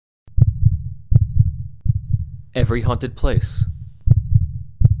Every haunted place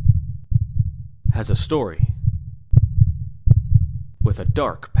has a story with a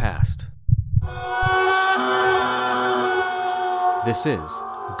dark past. This is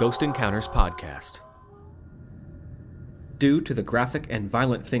Ghost Encounters Podcast. Due to the graphic and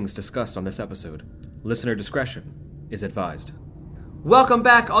violent things discussed on this episode, listener discretion is advised. Welcome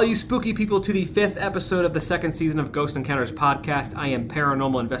back, all you spooky people, to the 5th episode of the 2nd season of Ghost Encounters Podcast. I am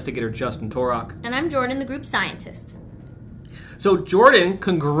paranormal investigator Justin Torok. And I'm Jordan, the group scientist. So Jordan,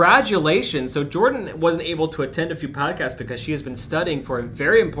 congratulations. So Jordan wasn't able to attend a few podcasts because she has been studying for a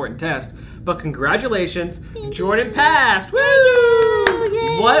very important test. But congratulations, Jordan passed. Woo!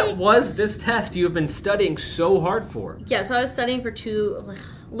 Yay! What was this test you have been studying so hard for? Yeah, so I was studying for a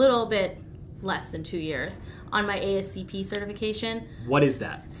little bit less than 2 years on my ASCP certification. What is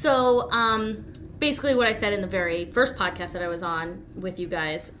that? So, basically what I said in the very first podcast that I was on with you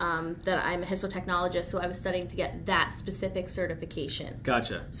guys, that I'm a histotechnologist, so I was studying to get that specific certification.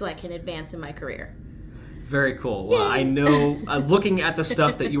 Gotcha. So I can advance in my career. Very cool. Well, I know, looking at the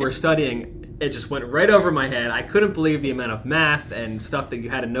stuff that you were studying, it just went right over my head. I couldn't believe the amount of math and stuff that you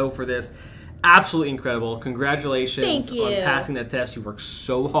had to know for this. Absolutely incredible. Congratulations on passing that test. You worked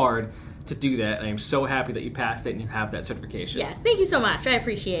so hard to do that, and I'm so happy that you passed it and you have that certification. Yes, thank you so much. I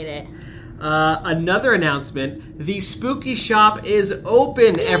appreciate it. Another announcement, the Spooky Shop is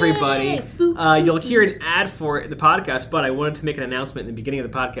open, everybody. Spooky. You'll hear an ad for it in the podcast, but I wanted to make an announcement in the beginning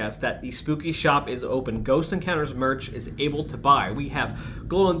of the podcast that the Spooky Shop is open. Ghost Encounters merch is able to buy. We have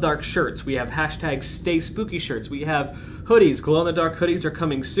glow-in-the-dark shirts. We have hashtag Stay Spooky shirts. We have hoodies. Glow-in-the-dark hoodies are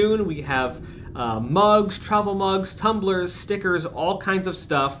coming soon. We have mugs, travel mugs, tumblers, stickers, all kinds of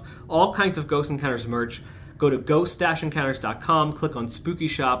stuff, all kinds of Ghost Encounters merch. Go to ghost-encounters.com, click on Spooky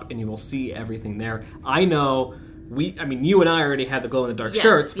Shop, and you will see everything there. I know, you and I already had the glow-in-the-dark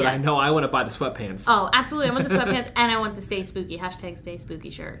shirts, but yes. I know I want to buy the sweatpants. Oh, absolutely. I want the sweatpants, and I want the Stay Spooky, hashtag Stay Spooky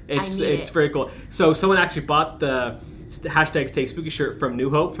shirt. It's very cool. So someone actually bought the hashtag Stay Spooky shirt from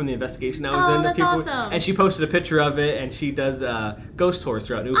New Hope, from the investigation I was in. That's awesome. And she posted a picture of it, and she does ghost tours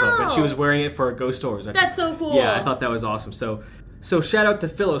throughout New Hope, and she was wearing it for ghost tours. That's so cool. Yeah, I thought that was awesome. So shout out to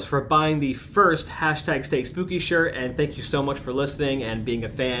Phyllis for buying the first hashtag Stay Spooky shirt, and thank you so much for listening and being a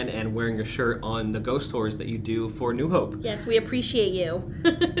fan and wearing your shirt on the ghost tours that you do for New Hope. Yes, we appreciate you.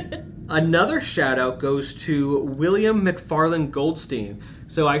 Another shout out goes to William McFarland Goldstein.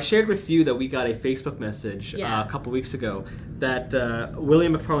 So I shared with you that we got a Facebook message a couple weeks ago that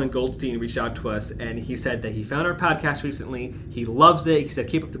William McFarland Goldstein reached out to us, and he said that he found our podcast recently. He loves it. He said,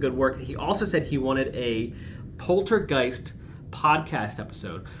 keep up the good work. He also said he wanted a poltergeist podcast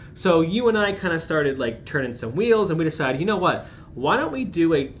episode. So you and I kind of started turning some wheels, and we decided, you know what? Why don't we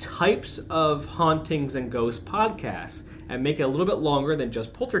do a types of hauntings and ghosts podcast and make it a little bit longer than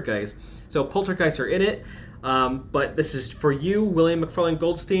just poltergeist? So poltergeists are in it, but this is for you, William McFarland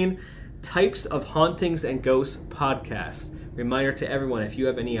Goldstein, types of hauntings and ghosts podcast. Reminder to everyone, if you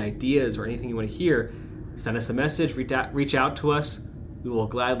have any ideas or anything you want to hear, send us a message, reach out to us. We will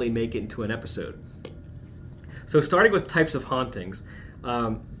gladly make it into an episode. So starting with types of hauntings,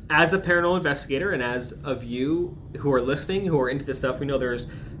 as a paranormal investigator and as of you who are listening, who are into this stuff, we know there's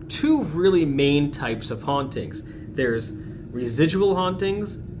two really main types of hauntings. There's residual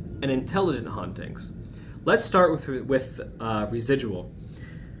hauntings and intelligent hauntings. Let's start with residual.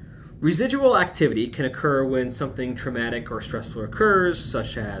 Residual activity can occur when something traumatic or stressful occurs,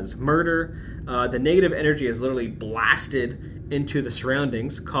 such as murder. The negative energy is literally blasted into the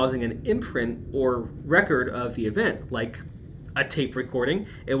surroundings, causing an imprint or record of the event, like a tape recording.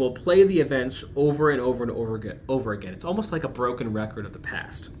 It will play the events over and over and over again. It's almost like a broken record of the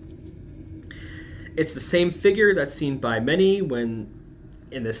past. It's the same figure that's seen by many when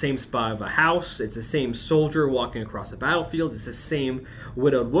in the same spot of a house. It's the same soldier walking across a battlefield. It's the same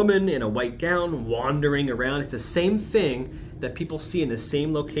widowed woman in a white gown wandering around. It's the same thing that people see in the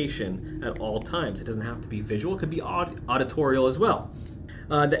same location at all times. It doesn't have to be visual. It could be auditorial as well.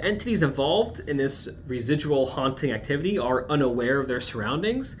 The entities involved in this residual haunting activity are unaware of their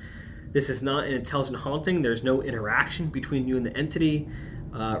surroundings. This is not an intelligent haunting. There's no interaction between you and the entity.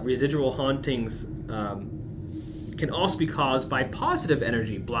 Residual hauntings can also be caused by positive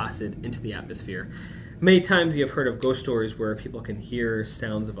energy blasted into the atmosphere. Many times you have heard of ghost stories where people can hear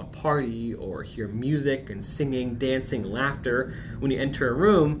sounds of a party or hear music and singing, dancing, laughter. When you enter a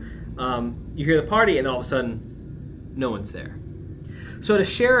room, you hear the party and all of a sudden, no one's there. So to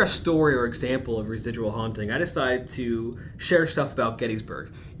share a story or example of residual haunting, I decided to share stuff about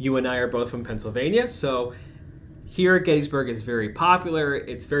Gettysburg. You and I are both from Pennsylvania, so here Gettysburg is very popular.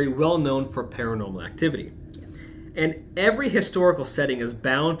 It's very well known for paranormal activity. And every historical setting is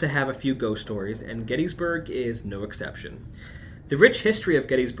bound to have a few ghost stories, and Gettysburg is no exception. The rich history of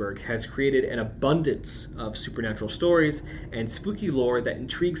Gettysburg has created an abundance of supernatural stories and spooky lore that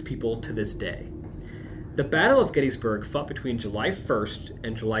intrigues people to this day. The Battle of Gettysburg, fought between July 1st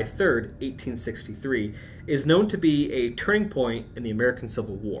and July 3rd, 1863, is known to be a turning point in the American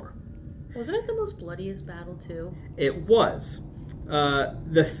Civil War. Wasn't it the most bloodiest battle, too? It was.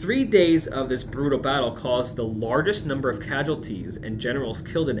 The 3 days of this brutal battle caused the largest number of casualties and generals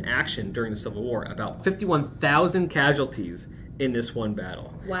killed in action during the Civil War, about 51,000 casualties in this one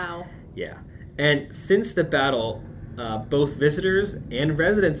battle. Wow. Yeah. And since the battle, both visitors and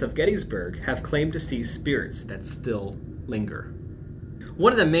residents of Gettysburg have claimed to see spirits that still linger.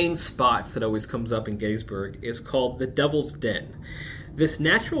 One of the main spots that always comes up in Gettysburg is called the Devil's Den. This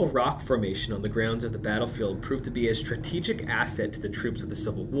natural rock formation on the grounds of the battlefield proved to be a strategic asset to the troops of the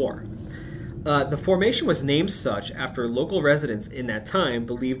Civil War. The formation was named such after local residents in that time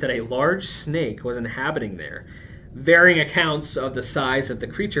believed that a large snake was inhabiting there. Varying accounts of the size of the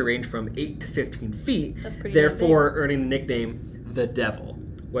creature range from 8 to 15 feet, therefore earning the nickname the Devil,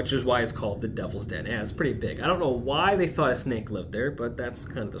 which is why it's called the Devil's Den. Yeah, it's pretty big. I don't know why they thought a snake lived there, but that's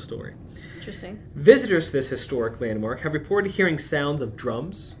kind of the story. Interesting. Visitors to this historic landmark have reported hearing sounds of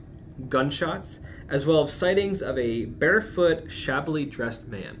drums, gunshots, as well as sightings of a barefoot, shabbily dressed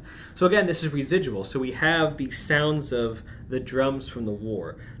man. So again, this is residual. So we have the sounds of the drums from the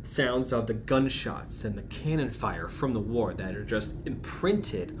war, sounds of the gunshots and the cannon fire from the war that are just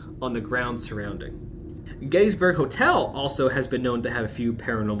imprinted on the ground surrounding. Gettysburg Hotel also has been known to have a few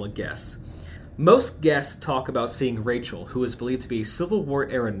paranormal guests. Most guests talk about seeing Rachel, who is believed to be a Civil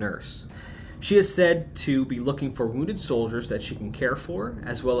War-era nurse. She is said to be looking for wounded soldiers that she can care for,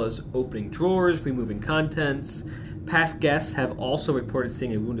 as well as opening drawers, removing contents. Past guests have also reported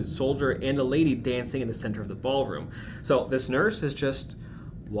seeing a wounded soldier and a lady dancing in the center of the ballroom. So this nurse is just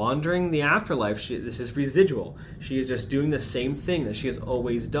wandering the afterlife. This is residual. She is just doing the same thing that she has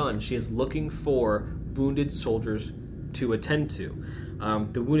always done. She is looking for wounded soldiers to attend to.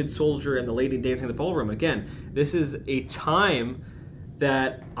 The wounded soldier and the lady dancing in the ballroom, again, this is a time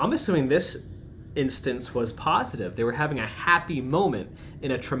that I'm assuming this instance was positive. They were having a happy moment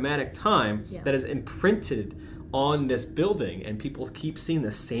in a traumatic time that is imprinted on this building, and people keep seeing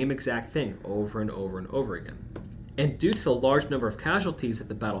the same exact thing over and over and over again. And due to the large number of casualties that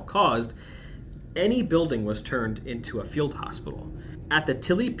the battle caused, any building was turned into a field hospital. At the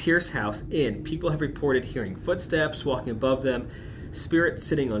Tilly Pierce House Inn, people have reported hearing footsteps walking above them, spirits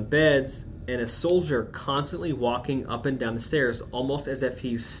sitting on beds, and a soldier constantly walking up and down the stairs, almost as if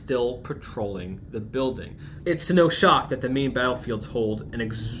he's still patrolling the building. It's to no shock that the main battlefields hold an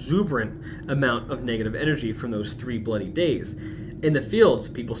exuberant amount of negative energy from those 3 bloody days. In the fields,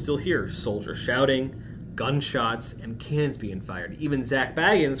 people still hear soldiers shouting, gunshots, and cannons being fired. Even Zach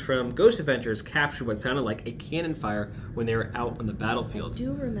Baggins from Ghost Adventures captured what sounded like a cannon fire when they were out on the battlefield. I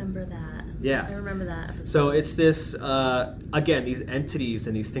do remember that. Yes. I remember that episode. So it's this, again, these entities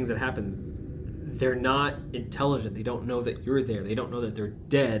and these things that happen, they're not intelligent. They don't know that you're there. They don't know that they're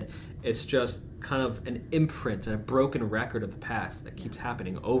dead. It's just kind of an imprint and a broken record of the past that keeps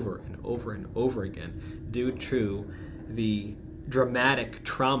happening over and over and over again due to the dramatic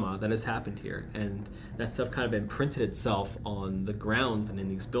trauma that has happened here. And that stuff kind of imprinted itself on the grounds and in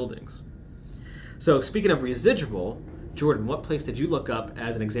these buildings. So speaking of residual, Jordan, what place did you look up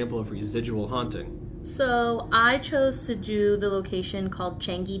as an example of residual haunting? So I chose to do the location called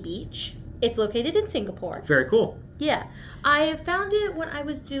Changi Beach. It's located in Singapore. Very cool. Yeah. I found it when I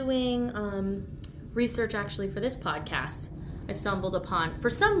was doing research actually for this podcast. I stumbled upon, for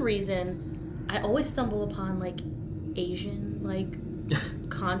some reason, I always stumble upon like Asian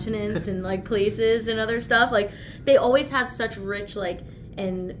continents and places and other stuff. Like they always have such rich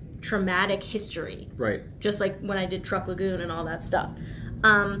and traumatic history. Right. Just like when I did Truck Lagoon and all that stuff.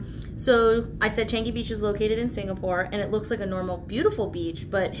 So I said Changi Beach is located in Singapore, and it looks like a normal, beautiful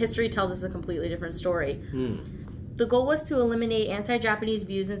beach, but history tells us a completely different story. The goal was to eliminate anti-Japanese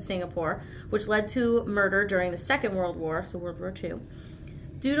views in Singapore, which led to murder during the Second World War, so World War II.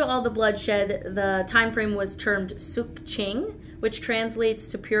 Due to all the bloodshed, the time frame was termed Suk Ching, which translates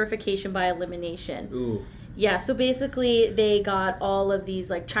to purification by elimination. Ooh. Yeah, so basically they got all of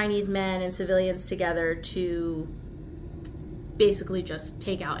these Chinese men and civilians together to basically just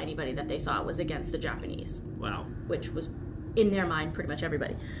take out anybody that they thought was against the Japanese. Wow. Which was, in their mind, pretty much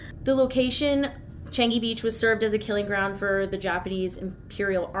everybody. The location, Changi Beach, was served as a killing ground for the Japanese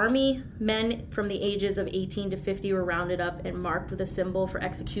Imperial Army. Men from the ages of 18 to 50 were rounded up and marked with a symbol for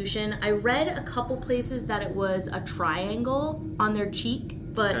execution. I read a couple places that it was a triangle on their cheek,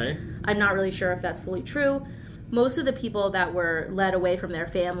 but I'm not really sure if that's fully true. Most of the people that were led away from their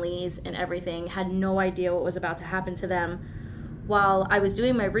families and everything had no idea what was about to happen to them. While I was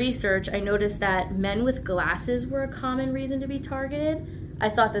doing my research, I noticed that men with glasses were a common reason to be targeted. I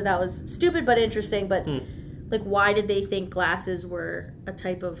thought that was stupid but interesting, but like, why did they think glasses were a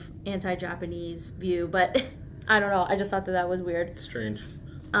type of anti-Japanese view? But I don't know. I just thought that was weird. Strange.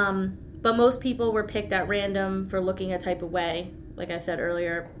 But most people were picked at random for looking a type of way, like I said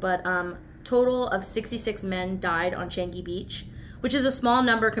earlier. But total of 66 men died on Changi Beach, which is a small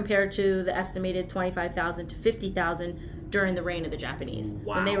number compared to the estimated 25,000 to 50,000 during the reign of the Japanese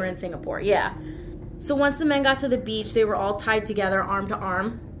when they were in Singapore. Yeah. So once the men got to the beach, they were all tied together, arm to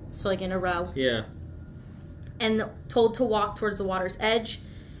arm, so like in a row. Yeah. And told to walk towards the water's edge.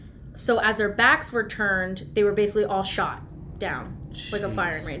 So as their backs were turned, they were basically all shot down. Jeez. Like a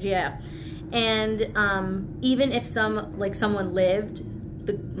firing range, yeah. And even if someone lived,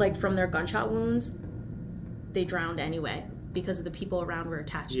 from their gunshot wounds, they drowned anyway because of the people around were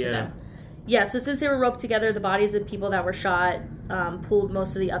attached to them. Yeah, so since they were roped together, the bodies of the people that were shot pulled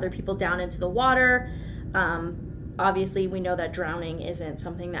most of the other people down into the water. Obviously, we know that drowning isn't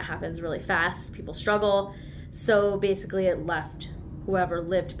something that happens really fast. People struggle. So basically, it left whoever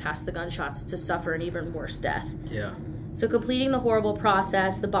lived past the gunshots to suffer an even worse death. Yeah. So completing the horrible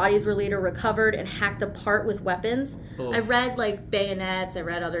process, the bodies were later recovered and hacked apart with weapons. Oh. I read, bayonets. I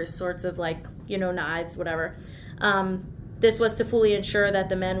read other sorts of, knives, whatever. This was to fully ensure that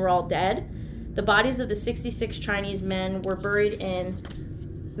the men were all dead. The bodies of the 66 Chinese men were buried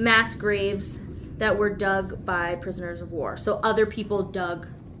in mass graves that were dug by prisoners of war. So other people dug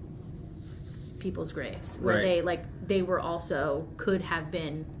people's graves where they were also could have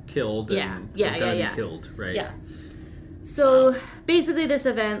been killed. Killed, right? Yeah. So basically, this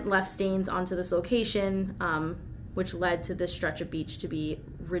event left stains onto this location, which led to this stretch of beach to be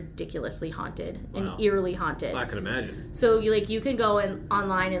ridiculously haunted and eerily haunted. I can imagine. So you can go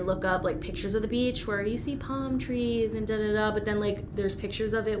online and look up pictures of the beach where you see palm trees and but then there's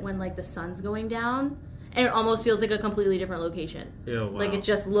pictures of it when the sun's going down, and it almost feels like a completely different location. Yeah, wow. It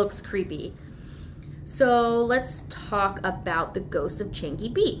just looks creepy. So let's talk about the ghosts of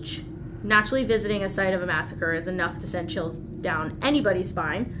Changi Beach. Naturally, visiting a site of a massacre is enough to send chills down anybody's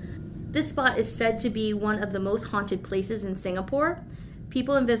spine. This spot is said to be one of the most haunted places in Singapore.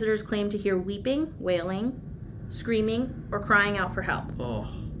 People and visitors claim to hear weeping, wailing, screaming, or crying out for help. Oh.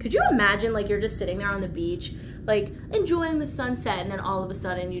 Could you imagine, you're just sitting there on the beach, enjoying the sunset, and then all of a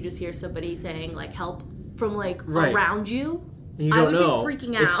sudden you just hear somebody saying, help from, around you? And you don't know. I would be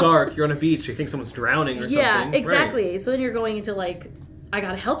freaking out. It's dark, you're on a beach, you think someone's drowning or something. Yeah, exactly. Right. So then you're going into, I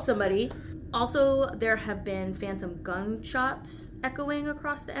gotta help somebody. Also, there have been phantom gunshots echoing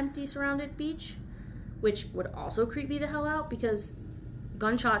across the empty surrounded beach, which would also creep me the hell out because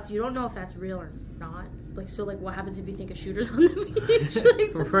gunshots, you don't know if that's real or not. What happens if you think a shooter's on the beach?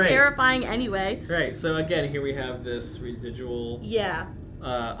 It's terrifying anyway. Right, so again, here we have this residual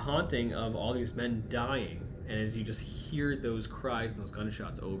haunting of all these men dying. And as you just hear those cries and those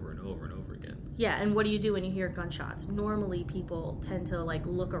gunshots over and over and over again. Yeah, and what do you do when you hear gunshots? Normally, people tend to,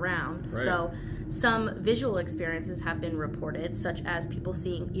 look around. Right. So some visual experiences have been reported, such as people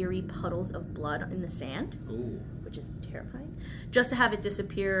seeing eerie puddles of blood in the sand, which is terrifying, just to have it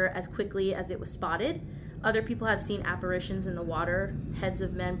disappear as quickly as it was spotted. Other people have seen apparitions in the water, heads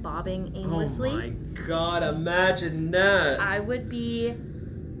of men bobbing aimlessly. Oh my God, imagine that. I would be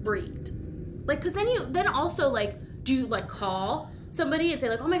freaked. Because then also, do you, call somebody and say,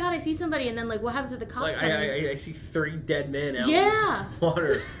 oh my God, I see somebody, and then, what happens if the cops come in? I see 3 dead men out in the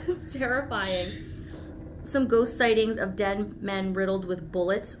water. It's terrifying. Some ghost sightings of dead men riddled with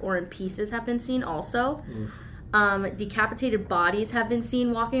bullets or in pieces have been seen also. Decapitated bodies have been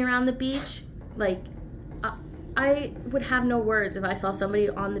seen walking around the beach. I would have no words if I saw somebody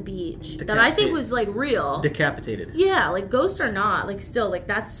on the beach that I think was, real. Decapitated. Yeah, ghosts are not. Still,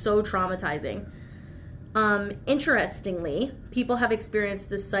 that's so traumatizing. Interestingly, people have experienced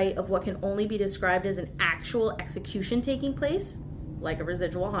the sight of what can only be described as an actual execution taking place, like a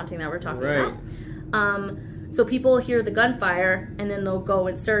residual haunting that we're talking about. So people hear the gunfire, and then they'll go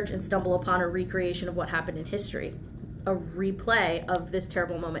and search and stumble upon a recreation of what happened in history. A replay of this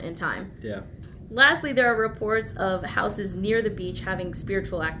terrible moment in time. Yeah. Lastly, there are reports of houses near the beach having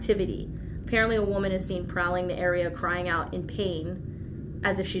spiritual activity. Apparently, a woman is seen prowling the area crying out in pain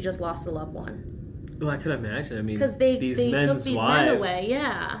as if she just lost a loved one. Well, I could imagine. I mean, because they took these men away,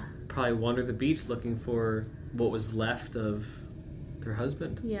 yeah. Probably wandered the beach looking for what was left of their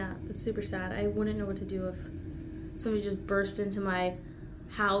husband. Yeah, that's super sad. I wouldn't know what to do if somebody just burst into my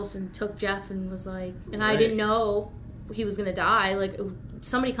house and took Jeff and was and I didn't know he was going to die.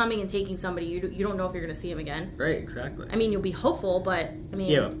 somebody coming and taking somebody, you don't know if you're going to see him again. Right, exactly. I mean, you'll be hopeful, but I mean...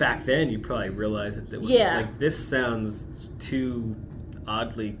 Yeah, but back then you probably realized that it was like, this sounds too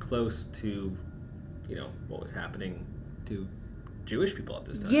oddly close to, what was happening to Jewish people at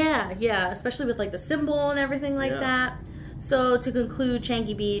this time. Yeah, especially with like the symbol and everything like that. So to conclude,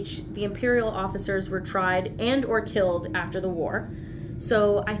 Changi Beach, the Imperial officers were tried and or killed after the war.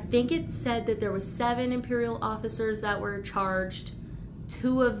 So I think it said that there was 7 Imperial officers that were charged.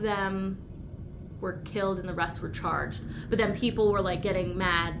 2 of them were killed and the rest were charged. But then people were like getting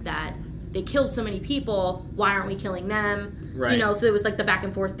mad that they killed so many people. Why aren't we killing them? Right. So it was like the back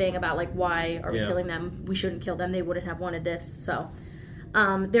and forth thing about like, why are we killing them? We shouldn't kill them. They wouldn't have wanted this. So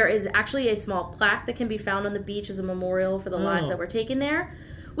there is actually a small plaque that can be found on the beach as a memorial for the lives that were taken there,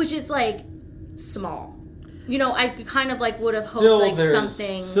 which is like small. I kind of like would have hoped like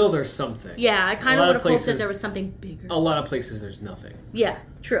something. Still, there's something. Yeah, I kind of would have hoped that there was something bigger. A lot of places, there's nothing. Yeah,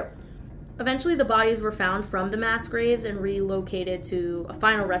 true. Eventually, the bodies were found from the mass graves and relocated to a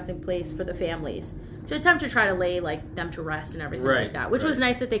final resting place for the families to attempt to try to lay like them to rest and everything like that. Which was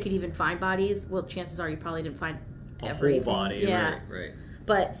nice that they could even find bodies. Well, chances are you probably didn't find everything. Whole body. Yeah, right.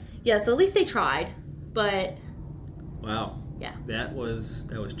 But yeah, so at least they tried. But wow. Yeah. That was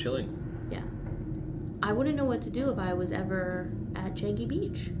chilling. Yeah. I wouldn't know what to do if I was ever at Changi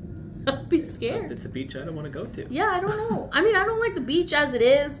Beach. I'd be scared. It's a beach I don't want to go to. Yeah, I don't know. I mean, I don't like the beach as it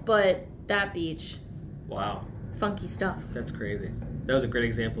is, but that beach. Wow. It's funky stuff. That's crazy. That was a great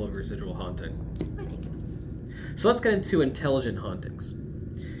example of residual haunting. I think. So let's get into intelligent hauntings.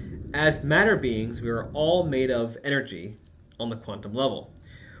 As matter beings, we are all made of energy on the quantum level.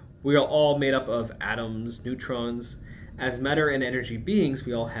 We are all made up of atoms, neutrons. As matter and energy beings,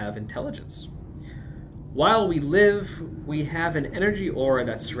 we all have intelligence. While we live, we have an energy aura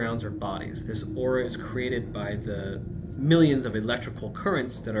that surrounds our bodies. This aura is created by the millions of electrical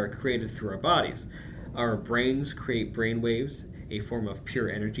currents that are created through our bodies. Our brains create brain waves, a form of pure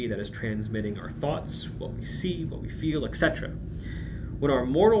energy that is transmitting our thoughts, what we see, what we feel, etc. When our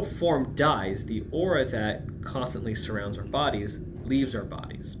mortal form dies, the aura that constantly surrounds our bodies leaves our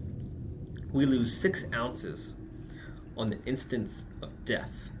bodies. We lose 6 ounces on the instant of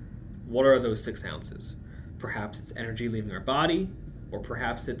death. What are those 6 ounces? Perhaps it's energy leaving our body, or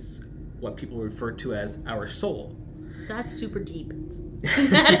perhaps it's what people refer to as our soul. That's super deep.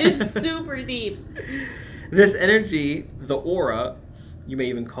 That is super deep. This energy, the aura, you may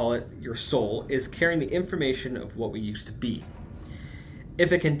even call it your soul, is carrying the information of what we used to be.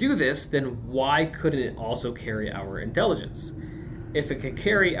 If it can do this, then why couldn't it also carry our intelligence? If it can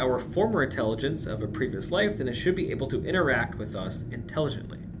carry our former intelligence of a previous life, then it should be able to interact with us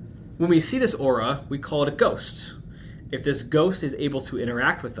intelligently. When we see this aura, we call it a ghost. If this ghost is able to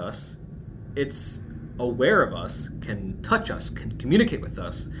interact with us, it's aware of us, can touch us, can communicate with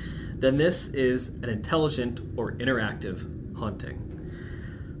us, then this is an intelligent or interactive haunting.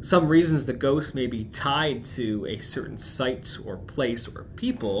 Some reasons the ghost may be tied to a certain site or place or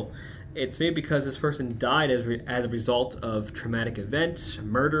people, it's maybe because this person died as a result of traumatic event,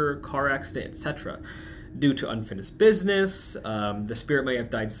 murder, car accident, etc. Due to unfinished business, the spirit may have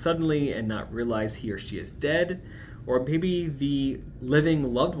died suddenly and not realize he or she is dead, or maybe the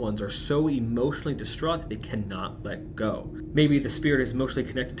living loved ones are so emotionally distraught that they cannot let go. Maybe the spirit is emotionally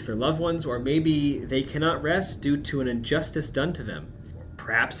connected to their loved ones, or maybe they cannot rest due to an injustice done to them.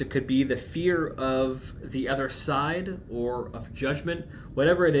 Perhaps it could be the fear of the other side or of judgment.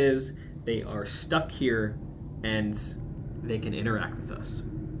 Whatever it is, they are stuck here and they can interact with us.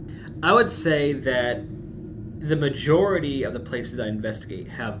 I would say that the majority of the places I investigate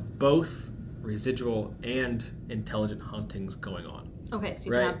have both residual and intelligent hauntings going on. Okay, so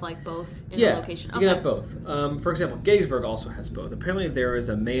you can have like both in the location. You can have both. For example, Gettysburg also has both. Apparently there is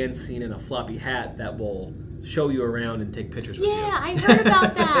a man seen in a floppy hat that will show you around and take pictures with you. Yeah, I heard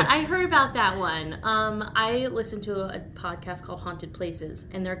about that. I heard about that one. I listened to a podcast called Haunted Places,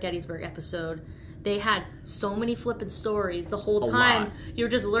 and their Gettysburg episode, they had so many flippant stories the whole time. You're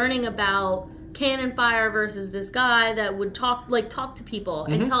just learning about cannon fire versus this guy that would talk to people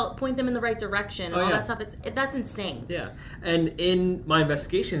and point them in the right direction and all that stuff. That's insane. Yeah, and in my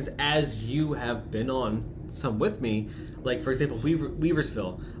investigations, as you have been on some with me, like for example,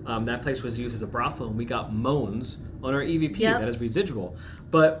 Weaversville, that place was used as a brothel, and we got moans on our EVP that is residual.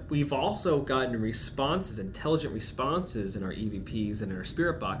 But we've also gotten responses, intelligent responses in our EVPs and in our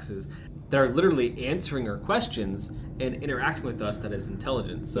spirit boxes that are literally answering our questions and interacting with us that is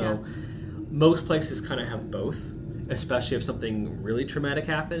intelligent. So most places kind of have both, especially if something really traumatic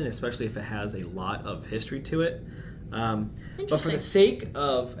happened, especially if it has a lot of history to it. But for the sake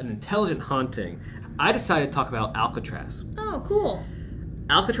of an intelligent haunting, I decided to talk about Alcatraz. Oh, cool.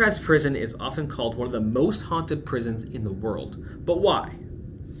 Alcatraz prison is often called one of the most haunted prisons in the world. But why?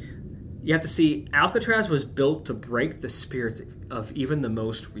 You have to see, Alcatraz was built to break the spirits of even the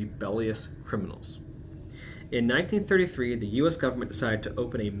most rebellious criminals. In 1933, the U.S. government decided to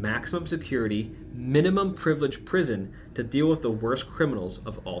open a maximum security, minimum privilege prison to deal with the worst criminals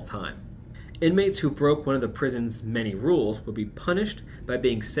of all time. Inmates who broke one of the prison's many rules would be punished by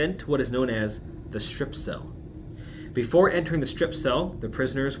being sent to what is known as the strip cell. Before entering the strip cell, the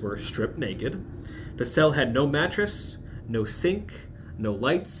prisoners were stripped naked. The cell had no mattress, no sink, no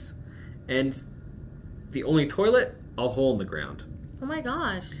lights, and the only toilet, a hole in the ground. Oh my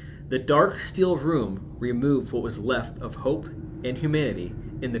gosh. The dark steel room removed what was left of hope and humanity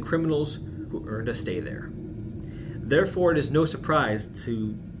in the criminals who earned a stay there. Therefore, it is no surprise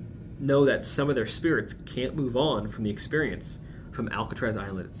to know that some of their spirits can't move on from the experience from Alcatraz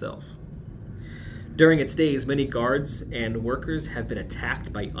Island itself. During its days, many guards and workers have been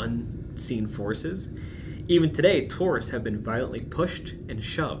attacked by unseen forces. Even today, tourists have been violently pushed and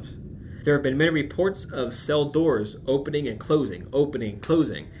shoved. There have been many reports of cell doors opening and closing,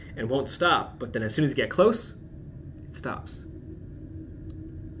 and won't stop, but then as soon as you get close, it stops.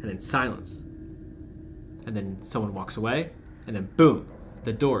 And then silence. And then someone walks away, and then boom,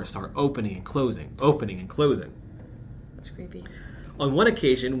 the doors start opening and closing. That's creepy. On one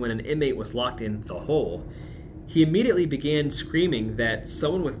occasion, when an inmate was locked in the hole, he immediately began screaming that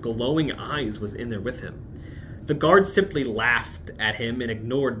someone with glowing eyes was in there with him. The guards simply laughed at him and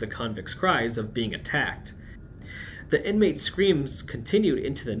ignored the convict's cries of being attacked. The inmate's screams continued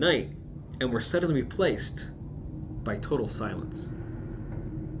into the night and were suddenly replaced by total silence.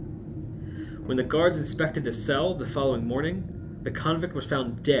 When the guards inspected the cell the following morning, the convict was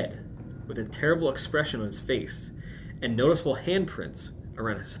found dead with a terrible expression on his face and noticeable handprints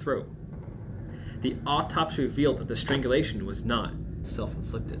around his throat. The autopsy revealed that the strangulation was not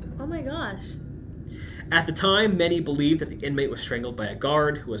self-inflicted. Oh my gosh. At the time, many believed that the inmate was strangled by a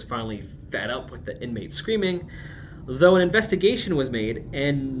guard who was finally fed up with the inmate screaming, though an investigation was made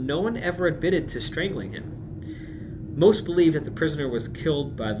and no one ever admitted to strangling him. Most believe that the prisoner was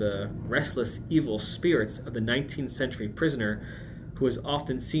killed by the restless, evil spirits of the 19th century prisoner who was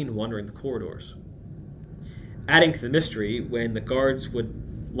often seen wandering the corridors. Adding to the mystery, when the guards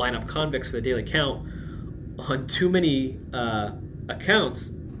would line up convicts for the daily count, on too many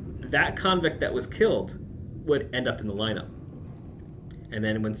accounts, that convict that was killed would end up in the lineup. And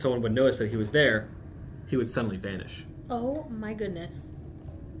then when someone would notice that he was there, he would suddenly vanish. Oh my goodness.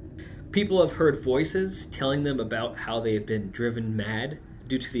 People have heard voices telling them about how they've been driven mad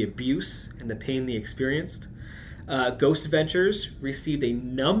due to the abuse and the pain they experienced. Ghost Adventures received a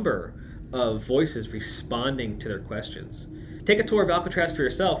number of voices responding to their questions. Take a tour of Alcatraz for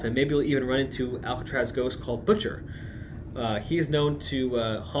yourself, and maybe you'll even run into Alcatraz ghost called Butcher. He is known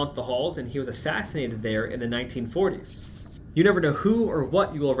to haunt the halls, and he was assassinated there in the 1940s. You never know who or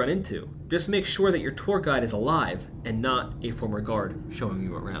what you will run into. Just make sure that your tour guide is alive and not a former guard showing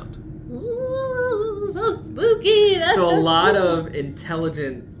you around. Ooh, so spooky. So a lot of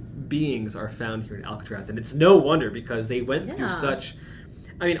intelligent beings are found here in Alcatraz, and it's no wonder because they went through such...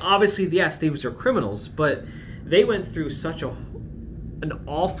 I mean, obviously, yes, these are criminals, but they went through such an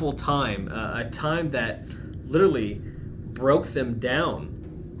awful time, a time that literally broke them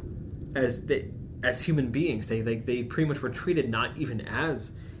down as human beings. They pretty much were treated not even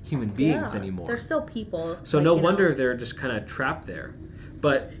as human beings anymore. They're still people. So no wonder they're just kind of trapped there.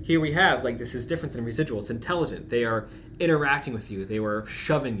 But here we have, this is different than residual. It's intelligent. They are interacting with you. They were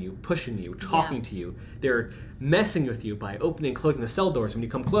shoving you, pushing you, talking to you. They're messing with you by opening and closing the cell doors. When you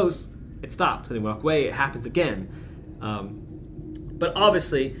come close, it stops. When you walk away, it happens again. But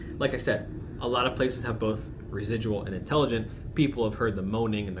obviously, like I said, a lot of places have both residual and intelligent. People have heard the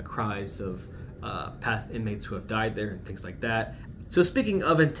moaning and the cries of past inmates who have died there and things like that. So speaking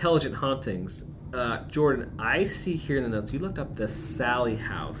of intelligent hauntings, Jordan, I see here in the notes, you looked up the Sally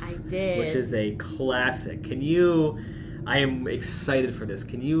House. I did. Which is a classic. I am excited for this.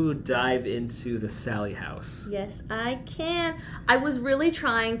 Can you dive into the Sally House? Yes, I can. I was really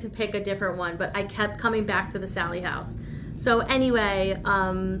trying to pick a different one, but I kept coming back to the Sally House. So anyway,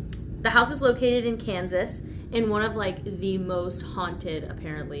 the house is located in Kansas, in one of the most haunted,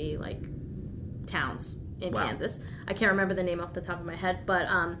 apparently, towns in Kansas. I can't remember the name off the top of my head, but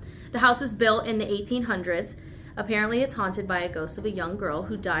the house was built in the 1800s. Apparently, it's haunted by a ghost of a young girl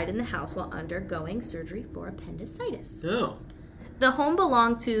who died in the house while undergoing surgery for appendicitis. Oh. The home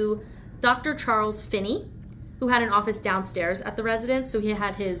belonged to Dr. Charles Finney, who had an office downstairs at the residence. So he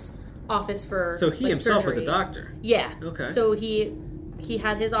had his office for So he himself surgery. was a doctor? Yeah. Okay. So he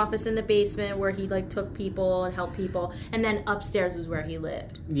had his office in the basement where he like took people and helped people, and then upstairs was where he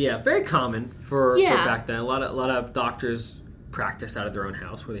lived. Yeah, very common for back then. A lot of doctors practiced out of their own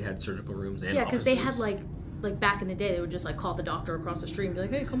house where they had surgical rooms and because they had like back in the day, they would just like call the doctor across the street and be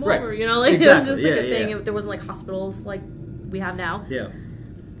like, "Hey, come right. over," you know, like exactly. it was just like a thing. There wasn't like hospitals like we have now. Yeah.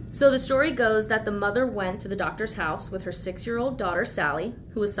 So the story goes that the mother went to the doctor's house with her 6-year-old daughter Sally,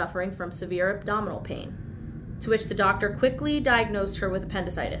 who was suffering from severe abdominal pain, to which the doctor quickly diagnosed her with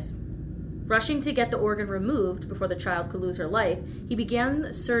appendicitis. Rushing to get the organ removed before the child could lose her life, he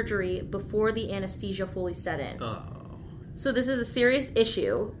began surgery before the anesthesia fully set in. Oh. So this is a serious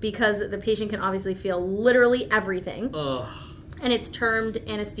issue because the patient can obviously feel literally everything. Ugh. And it's termed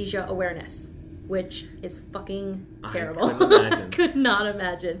anesthesia awareness, which is fucking terrible. I couldn't imagine. Could not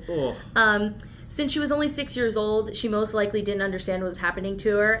imagine. Oh. Since she was only 6 years old, she most likely didn't understand what was happening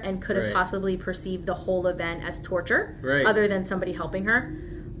to her and could have possibly perceived the whole event as torture, other than somebody helping her.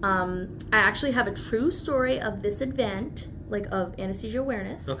 I actually have a true story of this event, like of anesthesia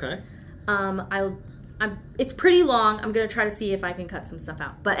awareness. Okay. It's pretty long. I'm going to try to see if I can cut some stuff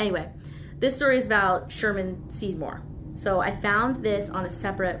out. But anyway, this story is about Sherman Seymour. So I found this on a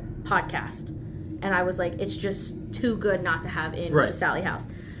separate podcast. And I was like, it's just too good not to have in the Sally house.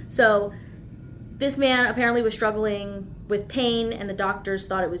 So this man apparently was struggling with pain, and the doctors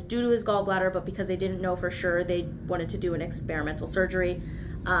thought it was due to his gallbladder, but because they didn't know for sure, they wanted to do an experimental surgery.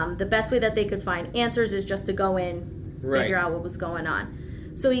 The best way that they could find answers is just to go in, figure out what was going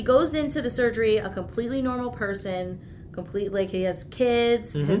on. So he goes into the surgery a completely normal person, like he has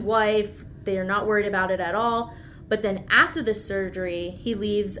kids, his wife, they are not worried about it at all. But then after the surgery, he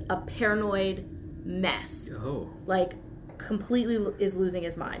leaves a paranoid mess. Oh. Like, completely is losing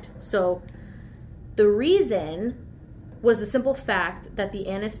his mind. So the reason was the simple fact that the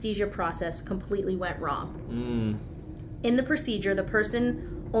anesthesia process completely went wrong. In the procedure, the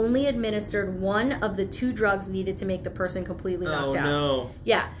person only administered one of the 2 drugs needed to make the person completely knocked out. Oh, no.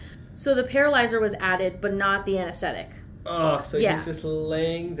 Yeah. So the paralyzer was added, but not the anesthetic. Oh, so he's just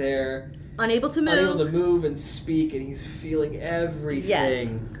laying there. Unable to move. Unable to move and speak, and he's feeling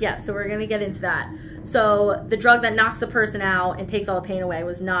everything. Yes, so we're going to get into that. So the drug that knocks the person out and takes all the pain away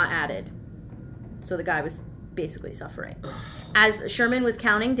was not added. So the guy was basically suffering. As Sherman was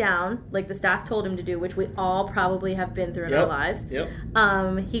counting down, like the staff told him to do, which we all probably have been through in our lives,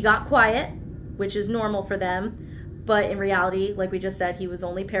 he got quiet, which is normal for them. But in reality, like we just said, he was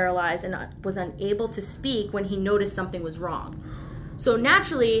only paralyzed and was unable to speak when he noticed something was wrong. So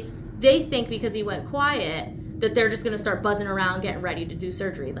naturally, they think because he went quiet that they're just going to start buzzing around getting ready to do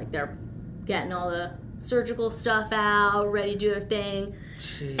surgery. Like they're getting all the surgical stuff out, ready to do their thing.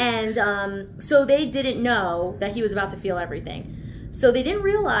 Jeez. And so they didn't know that he was about to feel everything. So they didn't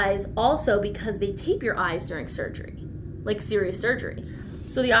realize also because they tape your eyes during surgery, like serious surgery.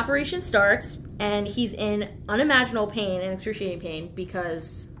 So the operation starts and he's in unimaginable pain and excruciating pain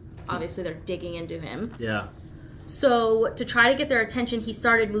because obviously they're digging into him. Yeah. So to try to get their attention, he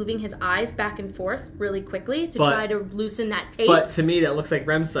started moving his eyes back and forth really quickly to try to loosen that tape. But to me, that looks like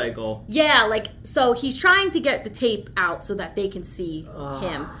REM cycle. Yeah, like, so he's trying to get the tape out so that they can see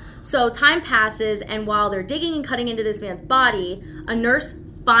him. So time passes, and while they're digging and cutting into this man's body, a nurse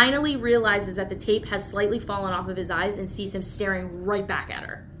finally realizes that the tape has slightly fallen off of his eyes and sees him staring right back at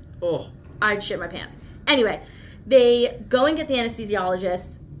her. Oh. I'd shit my pants. Anyway, they go and get the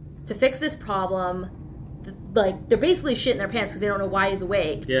anesthesiologist to fix this problem. Like, they're basically shitting their pants because they don't know why he's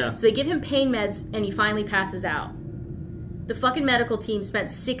awake. Yeah. So they give him pain meds, and he finally passes out. The fucking medical team spent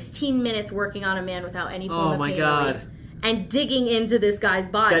 16 minutes working on a man without any form of pain relief. And digging into this guy's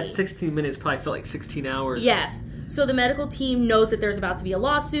body. That 16 minutes probably felt like 16 hours. Yes. So the medical team knows that there's about to be a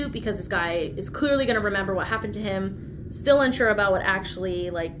lawsuit because this guy is clearly going to remember what happened to him. Still unsure about what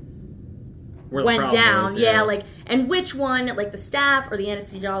actually, like, went down. Yeah, like, and which one, like, the staff or the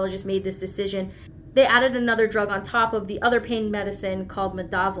anesthesiologist made this decision. They added another drug on top of the other pain medicine called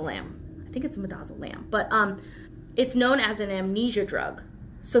midazolam. I think it's midazolam. But it's known as an amnesia drug.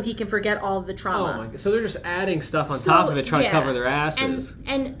 So he can forget all of the trauma. Oh my God. So they're just adding stuff on top of it, trying to cover their asses.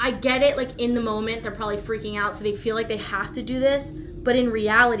 And I get it, like, in the moment, they're probably freaking out, so they feel like they have to do this. But in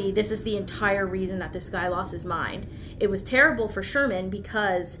reality, this is the entire reason that this guy lost his mind. It was terrible for Sherman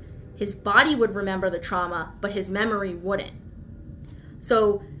because his body would remember the trauma, but his memory wouldn't.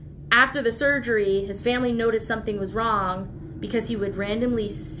 So after the surgery, his family noticed something was wrong because he would randomly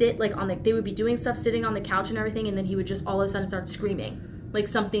sit, like, on the, they would be doing stuff sitting on the couch and everything, and then he would just all of a sudden start screaming. Like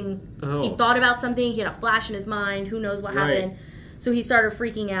something, he thought about something, he had a flash in his mind, who knows what happened. So he started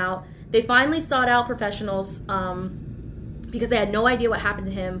freaking out. They finally sought out professionals because they had no idea what happened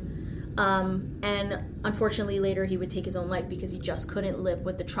to him. And unfortunately, later he would take his own life because he just couldn't live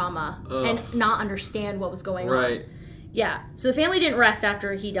with the trauma and not understand what was going on. Yeah. So the family didn't rest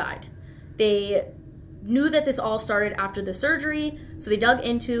after he died. They knew that this all started after the surgery, so they dug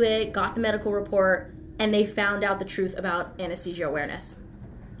into it, got the medical report, and they found out the truth about anesthesia awareness.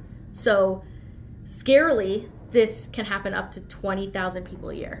 So, scarily, this can happen up to 20,000 people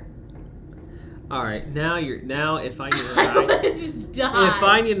a year. All right, now if I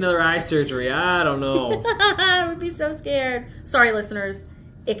need another eye surgery, I don't know. I would be so scared. Sorry, listeners,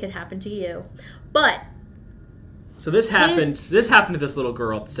 it could happen to you. But so this happened to this little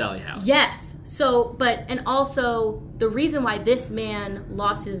girl at the Sally house. Yes. So, and also the reason why this man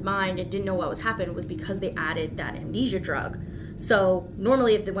lost his mind and didn't know what was happening was because they added that amnesia drug. So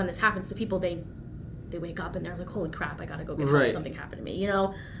normally, when this happens to people, they wake up and they're like, "Holy crap! I gotta go get help. Something happened to me." You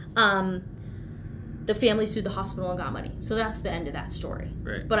know. The family sued the hospital and got money. So that's the end of that story.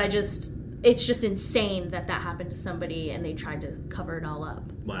 Right. But it's just insane that happened to somebody and they tried to cover it all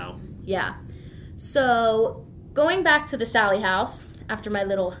up. Wow. Yeah. So going back to the Sally house, after my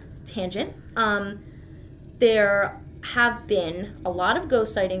little tangent, there have been a lot of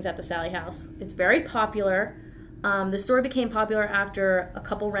ghost sightings at the Sally house. It's very popular. The story became popular after a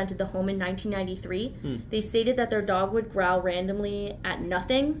couple rented the home in 1993. They stated that their dog would growl randomly at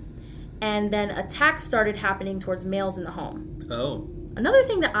nothing. And then attacks started happening towards males in the home. Oh. Another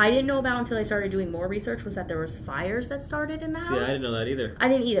thing that I didn't know about until I started doing more research was that there was fires that started in the house. Yeah, I didn't know that either. I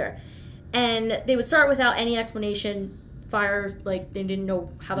didn't either. And they would start without any explanation. Fires, like, they didn't know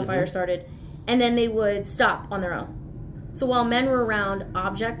how the fire started. And then they would stop on their own. So while men were around,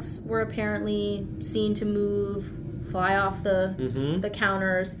 objects were apparently seen to move, fly off the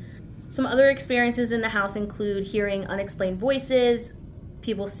counters. Some other experiences in the house include hearing unexplained voices.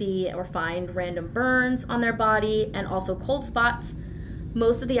 People see or find random burns on their body and also cold spots.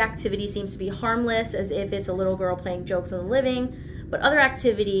 Most of the activity seems to be harmless, as if it's a little girl playing jokes in the living, but other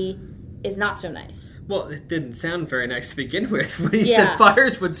activity is not so nice. Well, it didn't sound very nice to begin with when he said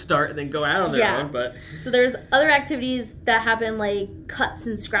fires would start and then go out on their own. But so there's other activities that happen, like cuts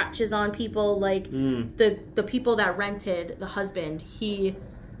and scratches on people. Like the people that rented, the husband, he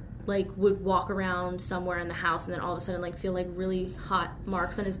would walk around somewhere in the house and then all of a sudden feel really hot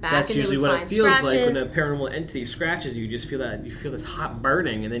marks on his back. That's and usually what it feels scratches. like when a paranormal entity scratches you. You just feel this hot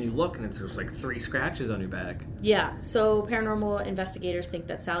burning, and then you look and there's 3 scratches on your back. Yeah, so paranormal investigators think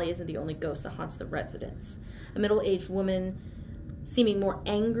that Sally isn't the only ghost that haunts the residence. A middle-aged woman seeming more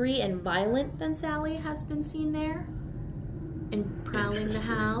angry and violent than Sally has been seen there. And prowling the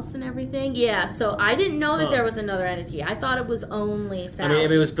house and everything. Yeah, so I didn't know that there was another entity. I thought it was only Sally. I mean,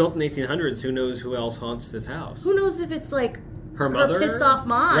 if it was built in the 1800s, who knows who else haunts this house? Who knows if it's her mother? Her pissed off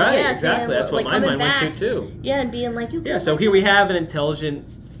mom. Right, yeah, exactly. Saying, that's what my mind went to, too. Yeah, and being like, you. Yeah, so here we have an intelligent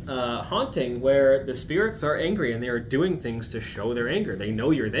haunting where the spirits are angry and they are doing things to show their anger. They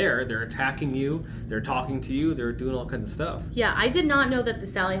know you're there. They're attacking you. They're talking to you. They're doing all kinds of stuff. Yeah, I did not know that the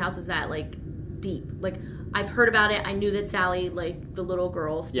Sally house was that, deep. I've heard about it. I knew that Sally, the little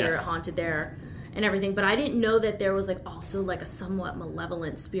girl spirit haunted there and everything, but I didn't know that there was also a somewhat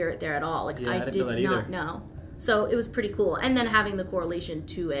malevolent spirit there at all. I did not know. So it was pretty cool. And then having the correlation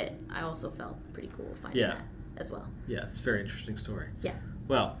to it, I also felt pretty cool finding that as well. Yeah, it's a very interesting story. Yeah.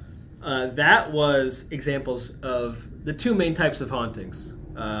 Well, that was examples of the 2 main types of hauntings,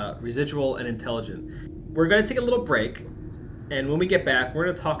 residual and intelligent. We're going to take a little break, and when we get back, we're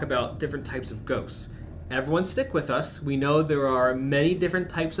going to talk about different types of ghosts. Everyone stick with us. We know there are many different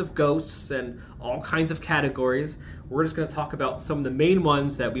types of ghosts and all kinds of categories. We're just going to talk about some of the main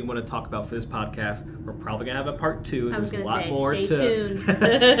ones that we want to talk about for this podcast. We're probably going to have a part 2. I was going to say, stay tuned.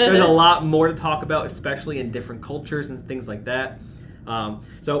 There's a lot more to talk about, especially in different cultures and things like that.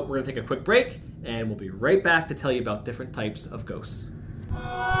 So we're going to take a quick break, and we'll be right back to tell you about different types of ghosts.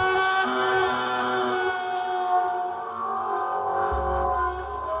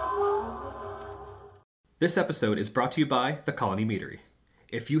 This episode is brought to you by The Colony Meadery.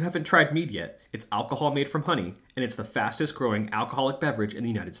 If you haven't tried mead yet, it's alcohol made from honey, and it's the fastest growing alcoholic beverage in the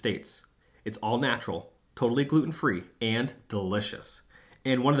United States. It's all natural, totally gluten-free, and delicious.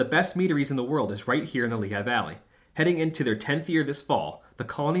 And one of the best meaderies in the world is right here in the Lehigh Valley. Heading into their 10th year this fall, The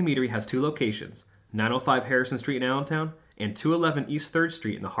Colony Meadery has 2 locations, 905 Harrison Street in Allentown and 211 East 3rd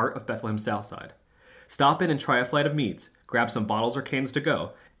Street in the heart of Bethlehem Southside. Stop in and try a flight of meads, grab some bottles or cans to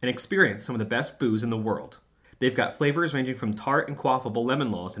go, and experience some of the best booze in the world. They've got flavors ranging from tart and quaffable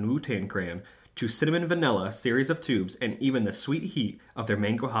lemon laws and Wu-Tang Cran to cinnamon vanilla series of tubes and even the sweet heat of their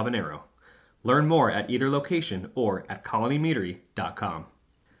mango habanero. Learn more at either location or at colonymeadery.com.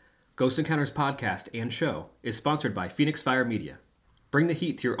 Ghost Encounters podcast and show is sponsored by Phoenix Fire Media. Bring the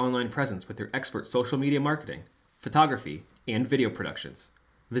heat to your online presence with their expert social media marketing, photography, and video productions.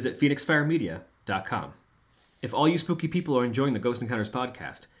 Visit phoenixfiremedia.com. If all you spooky people are enjoying the Ghost Encounters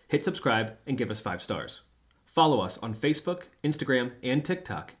podcast, hit subscribe and give us 5 stars. Follow us on Facebook, Instagram, and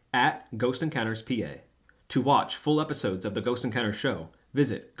TikTok at Ghost Encounters PA. To watch full episodes of the Ghost Encounters show,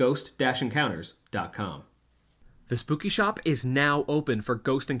 visit ghost-encounters.com. The Spooky Shop is now open for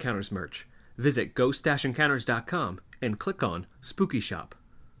Ghost Encounters merch. Visit ghost-encounters.com and click on Spooky Shop.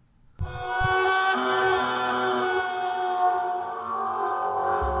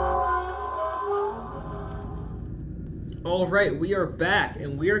 All right, we are back,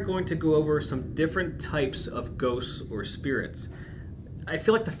 and we are going to go over some different types of ghosts or spirits. I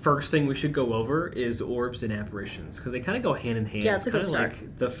feel like the first thing we should go over is orbs and apparitions, because they kind of go hand in hand. Yeah, it's a good start.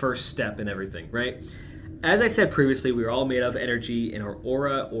 Like the first step in everything, right? As I said previously, we are all made of energy, and our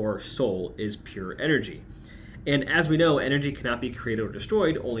aura or soul is pure energy. And as we know, energy cannot be created or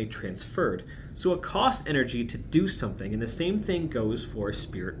destroyed, only transferred. So it costs energy to do something, and the same thing goes for a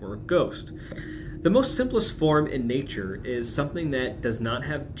spirit or a ghost. The most simplest form in nature is something that does not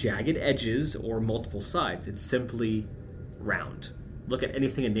have jagged edges or multiple sides. It's simply round. Look at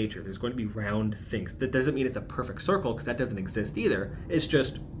anything in nature. There's going to be round things. That doesn't mean it's a perfect circle, because that doesn't exist either. It's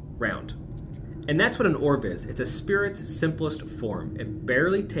just round. And that's what an orb is. It's a spirit's simplest form. It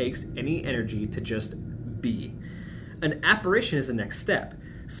barely takes any energy to just be. An apparition is the next step.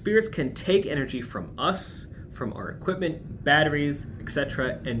 Spirits can take energy from us, from our equipment, batteries,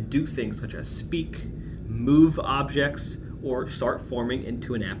 etc., and do things such as speak, move objects, or start forming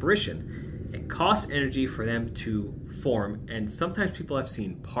into an apparition. It costs energy for them to form, and sometimes people have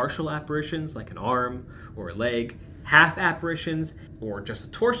seen partial apparitions, like an arm or a leg, half apparitions, or just a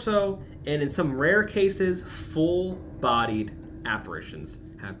torso, and in some rare cases, full-bodied apparitions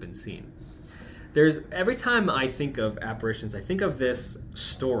have been seen. Every time I think of apparitions, I think of this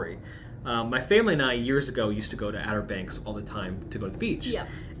story. My family and I, years ago, used to go to Outer Banks all the time to go to the beach. Yeah.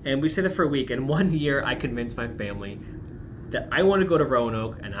 And we stayed there for a week, and one year I convinced my family that I wanted to go to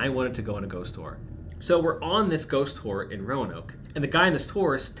Roanoke, and I wanted to go on a ghost tour. So we're on this ghost tour in Roanoke, and the guy in this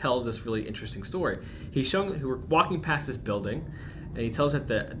tour tells this really interesting story. We're walking past this building, and he tells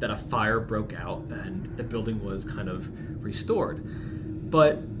that a fire broke out, and the building was kind of restored.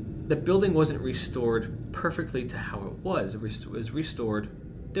 But the building wasn't restored perfectly to how it was. It was restored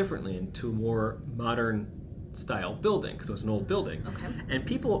differently into a more modern style building, because it was an old building. Okay. And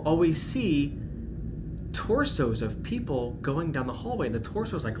people always see torsos of people going down the hallway, and the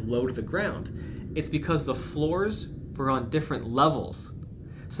torsos like low to the ground. It's because the floors were on different levels.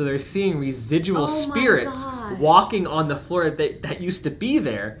 So they're seeing residual spirits walking on the floor that used to be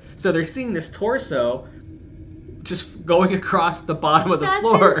there. So they're seeing this torso just going across the bottom of the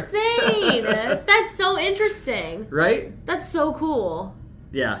floor. That's insane. That's so interesting. Right? That's so cool.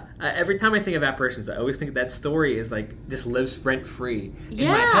 Yeah. Every time I think of apparitions, I always think that story is like just lives rent free in my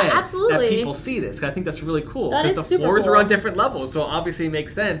Yeah, head. absolutely. That people see this. I think that's really cool. That is the super floors cool. are on different levels, so obviously it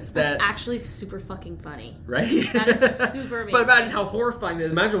makes sense that. That's actually super fucking funny. Right? That is super amazing. But imagine how horrifying it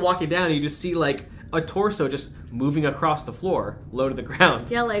is. Imagine walking down and you just see like a torso just moving across the floor, low to the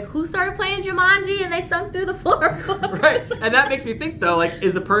ground. Yeah, like, who started playing Jumanji and they sunk through the floor? Right. And that makes me think, though, like,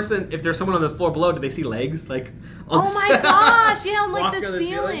 is the person, if there's someone on the floor below, do they see legs? Like, oh my gosh, yeah, on like the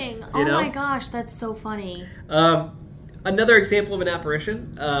ceiling. You know? Oh my gosh, that's so funny. Another example of an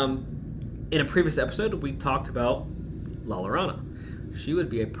apparition, in a previous episode, we talked about La Llorona. She would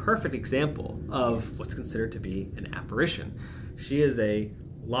be a perfect example of what's considered to be an apparition. She is a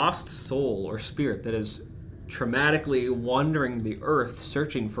lost soul or spirit that is traumatically wandering the earth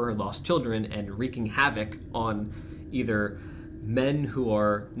searching for her lost children and wreaking havoc on either men who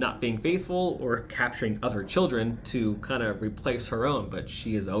are not being faithful or capturing other children to kind of replace her own. But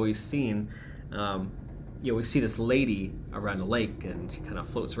she is always seen, we see this lady around a lake and she kind of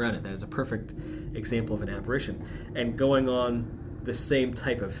floats around it. That is a perfect example of an apparition. And going on the same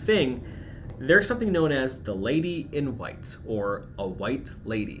type of thing, there's something known as the Lady in White, or a White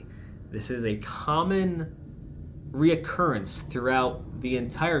Lady. This is a common reoccurrence throughout the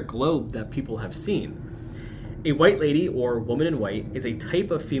entire globe that people have seen. A White Lady, or Woman in White, is a type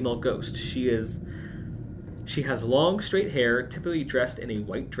of female ghost. She has long, straight hair, typically dressed in a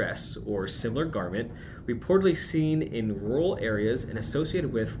white dress or similar garment, reportedly seen in rural areas and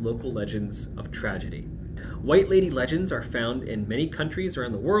associated with local legends of tragedy. White Lady legends are found in many countries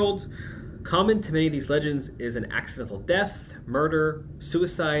around the world. Common to many of these legends is an accidental death, murder,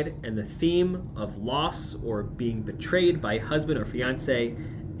 suicide, and the theme of loss or being betrayed by husband or fiancé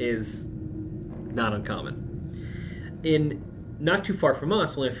is not uncommon. Not too far from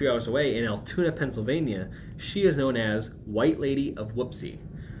us, only a few hours away, in Altoona, Pennsylvania, She is known as White Lady of Whoopsie.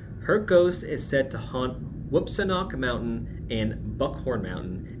 Her ghost is said to haunt Whoopsanock Mountain and Buckhorn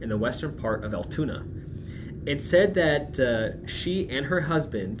Mountain in the western part of Altoona. It's said that she and her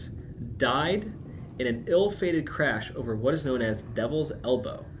husband died in an ill-fated crash over what is known as Devil's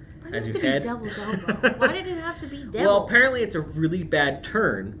Elbow. Why did it have to be Devil's Elbow? Why did it have to be devil? Well, apparently it's a really bad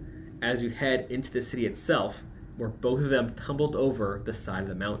turn as you head into the city itself, where both of them tumbled over the side of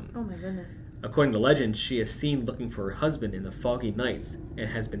the mountain. Oh my goodness. According to legend, she is seen looking for her husband in the foggy nights and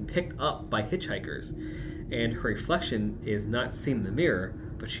has been picked up by hitchhikers. And her reflection is not seen in the mirror,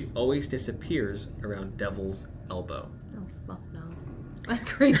 but she always disappears around Devil's Elbow. Oh, fuck no. That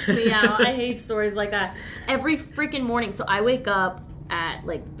creeps me out. I hate stories like that. Every freaking morning. So I wake up at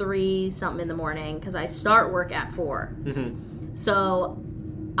like 3-something in the morning because I start work at 4. Mm-hmm. So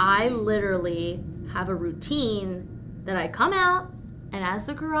I literally have a routine that I come out, and as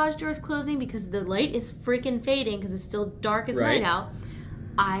the garage door is closing, because the light is freaking fading because it's still dark as night out,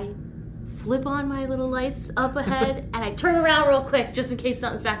 I flip on my little lights up ahead and I turn around real quick just in case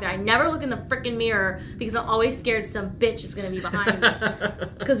something's back there. I never look in the freaking mirror because I'm always scared some bitch is going to be behind me.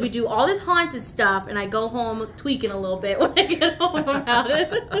 Because we do all this haunted stuff and I go home tweaking a little bit when I get home about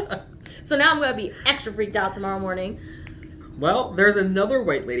it. So now I'm going to be extra freaked out tomorrow morning. Well, there's another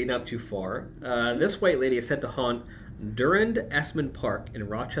white lady not too far. This white lady is said to haunt Durand Esmond Park in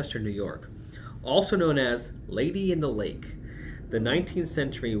Rochester, New York, also known as Lady in the Lake. The 19th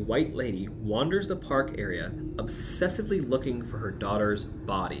century white lady wanders the park area, obsessively looking for her daughter's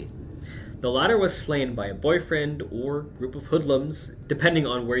body. The latter was slain by a boyfriend or group of hoodlums, depending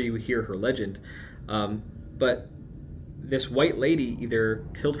on where you hear her legend. But this white lady either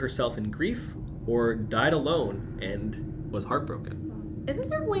killed herself in grief or died alone and was heartbroken. Isn't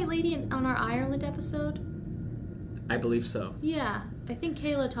there a white lady on our Ireland episode? I believe so. Yeah, I think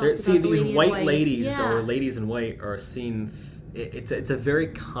Kayla talked about See, the these lady white in ladies yeah. or ladies in white are seen. It's a very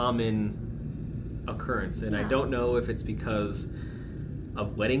common occurrence, and I don't know if it's because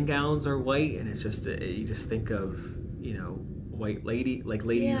of wedding gowns are white, and it's just you just think of white lady like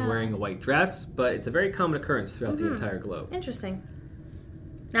ladies wearing a white dress, but it's a very common occurrence throughout the entire globe. Interesting.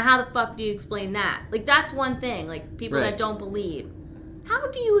 Now, how the fuck do you explain that? Like, that's one thing. Like, people that don't believe. How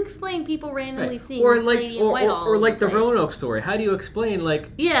do you explain people randomly seeing this lady in white all over like the place? Roanoke story. How do you explain,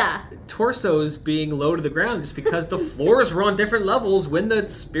 torsos being low to the ground just because the floors were on different levels when the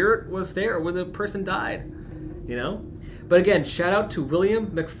spirit was there, when the person died? But again, shout out to William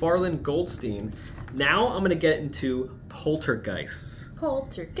McFarland Goldstein. Now I'm going to get into poltergeists.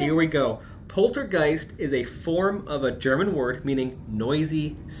 Poltergeist. Here we go. Poltergeist is a form of a German word meaning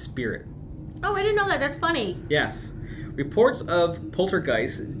noisy spirit. Oh, I didn't know that. That's funny. Yes. Reports of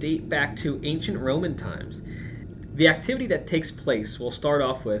poltergeists date back to ancient Roman times. The activity that takes place will start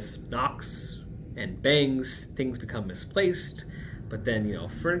off with knocks and bangs, things become misplaced, but then,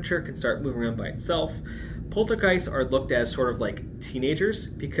 furniture can start moving around by itself. Poltergeists are looked at as sort of like teenagers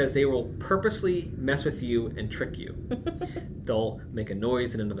because they will purposely mess with you and trick you. They'll make a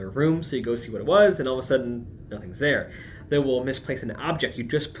noise in another room, so you go see what it was, and all of a sudden, nothing's there. They will misplace an object you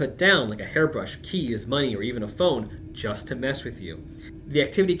just put down, like a hairbrush, keys, money, or even a phone, just to mess with you. The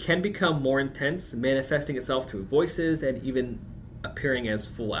activity can become more intense, manifesting itself through voices and even appearing as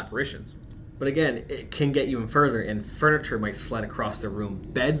full apparitions. But again, it can get even further, and furniture might slide across the room.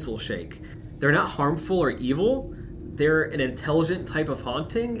 Beds will shake. They're not harmful or evil. They're an intelligent type of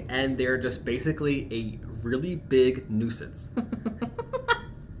haunting, and they're just basically a really big nuisance.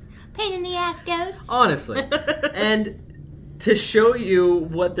 Pain in the ass ghost. Honestly. And to show you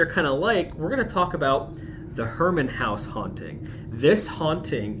what they're kind of like, we're going to talk about the Herman House haunting. This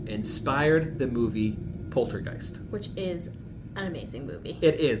haunting inspired the movie Poltergeist. Which is an amazing movie.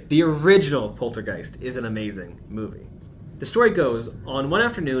 It is. The original Poltergeist is an amazing movie. The story goes, on one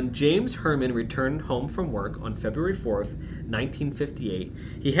afternoon, James Herman returned home from work on February 4th, 1958.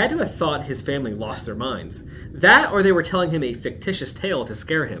 He had to have thought his family lost their minds. That or they were telling him a fictitious tale to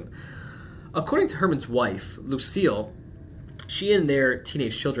scare him. According to Herman's wife, Lucille, she and their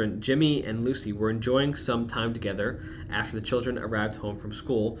teenage children, Jimmy and Lucy, were enjoying some time together after the children arrived home from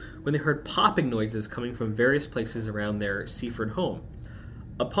school when they heard popping noises coming from various places around their Seaford home.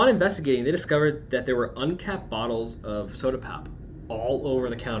 Upon investigating, they discovered that there were uncapped bottles of soda pop all over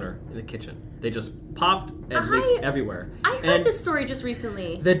the counter in the kitchen. They just popped and leaked everywhere. I heard this story just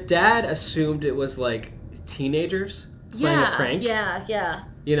recently. The dad assumed it was like teenagers playing a prank. Yeah.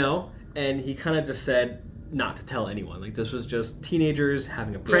 And he kind of just said not to tell anyone. Like, this was just teenagers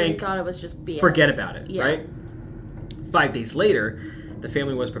having a prank. Yeah, he thought it was just BS. Forget about it, right? 5 days later, the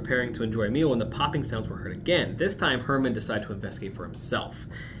family was preparing to enjoy a meal when the popping sounds were heard again. This time, Herman decided to investigate for himself.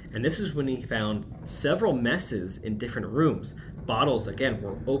 And this is when he found several messes in different rooms. Bottles, again,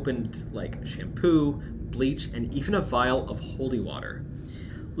 were opened like shampoo, bleach, and even a vial of holy water.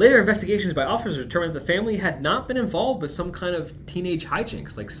 Later investigations by officers determined that the family had not been involved with some kind of teenage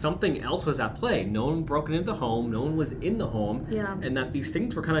hijinks, like something else was at play. No one broken into the home, no one was in the home, and that these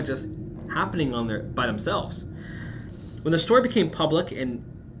things were kind of just happening by themselves. When the story became public and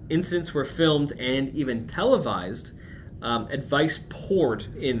incidents were filmed and even televised, advice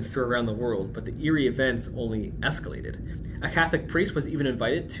poured in through around the world, but the eerie events only escalated. A Catholic priest was even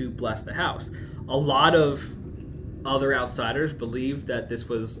invited to bless the house. A lot of other outsiders believed that this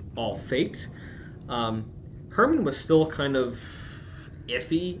was all faked. Herman was still kind of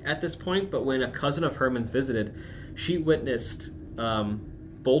iffy at this point, but when a cousin of Herman's visited, she witnessed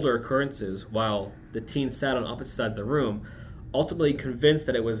bolder occurrences while the teen sat on opposite sides of the room, ultimately convinced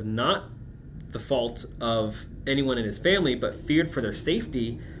that it was not the fault of anyone in his family, but feared for their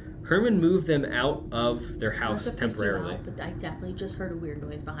safety. Herman moved them out of their house temporarily. But I definitely just heard a weird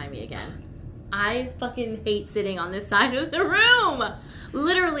noise behind me again. I fucking hate sitting on this side of the room.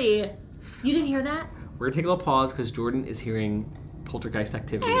 Literally. You didn't hear that? We're going to take a little pause because Jordan is hearing poltergeist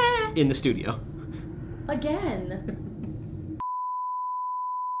activity in the studio. Again.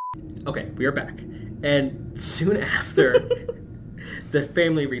 Okay, we are back. And soon after the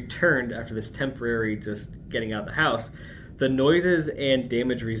family returned after this temporary just getting out of the house, the noises and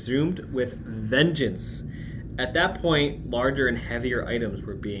damage resumed with vengeance. At that point, larger and heavier items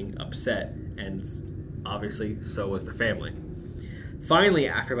were being upset, and obviously so was the family. Finally,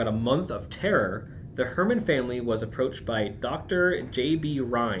 after about a month of terror, the Herman family was approached by Dr. J.B.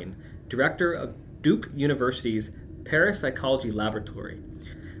 Rhine, director of Duke University's Parapsychology Laboratory.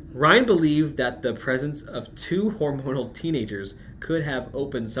 Rhine believed that the presence of two hormonal teenagers could have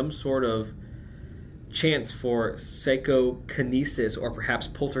opened some sort of chance for psychokinesis or perhaps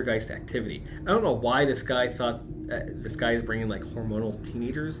poltergeist activity. I don't know why this guy thought this guy is bringing like hormonal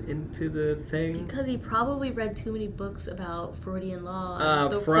teenagers into the thing. Because he probably read too many books about Freudian law,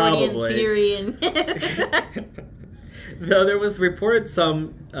 the probably. Freudian theory, and Though there was reported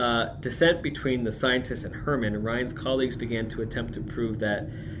some dissent between the scientists and Herman, Ryan's colleagues began to attempt to prove that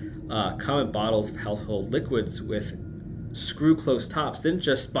common bottles of household liquids with screw-closed tops didn't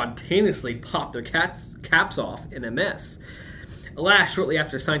just spontaneously pop their caps off in a mess. Alas, shortly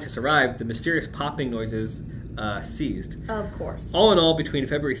after scientists arrived, the mysterious popping noises ceased. Of course. All in all, between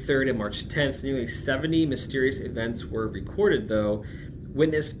February 3rd and March 10th, nearly 70 mysterious events were recorded, though,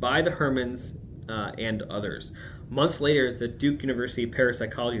 witnessed by the Hermans and others. Months later, the Duke University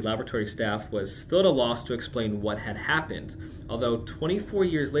Parapsychology Laboratory staff was still at a loss to explain what had happened, although 24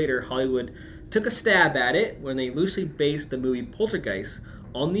 years later, Hollywood took a stab at it when they loosely based the movie Poltergeist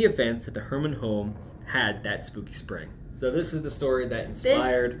on the events that the Herman home had that spooky spring. So this is the story that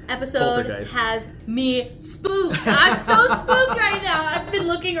inspired this episode Poltergeist. Has me spooked. I'm so spooked right now. I've been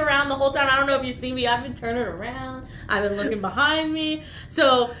looking around the whole time. I don't know if you see me. I've been turning around. I've been looking behind me.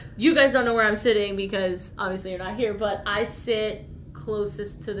 So you guys don't know where I'm sitting because obviously you're not here, but I sit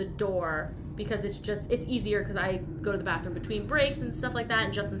closest to the door because it's easier because I go to the bathroom between breaks and stuff like that,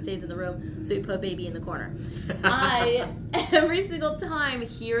 and Justin stays in the room, so you put baby in the corner. I, every single time,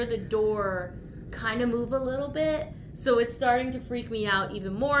 hear the door kind of move a little bit, so it's starting to freak me out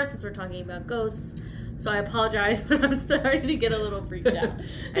even more since we're talking about ghosts. So I apologize, but I'm starting to get a little freaked out.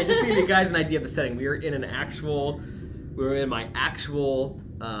 And just to give you guys an idea of the setting, we were in my actual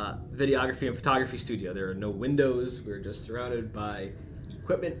videography and photography studio. There are no windows. We were just surrounded by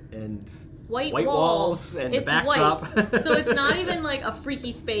equipment and white walls and it's the backdrop. White. So it's not even like a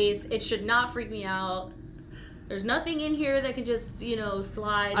freaky space. It should not freak me out. There's nothing in here that can just,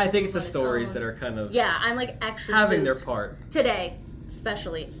 slide. I think it's the stories that are kind of I'm like extra having spooked. their part. Today,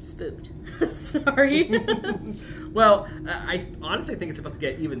 especially spooked. Sorry. Well, I honestly think it's about to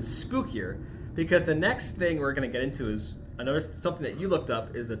get even spookier because the next thing we're going to get into is something that you looked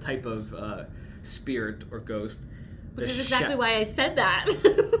up is a type of spirit or ghost. Which is exactly why I said that.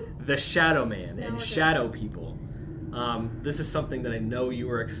 The Shadow Man and Shadow People. This is something that I know you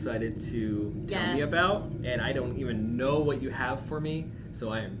were excited to tell me about, and I don't even know what you have for me, so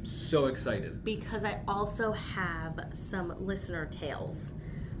I am so excited. Because I also have some listener tales.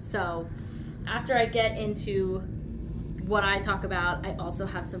 So, after I get into what I talk about, I also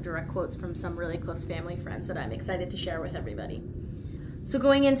have some direct quotes from some really close family friends that I'm excited to share with everybody. So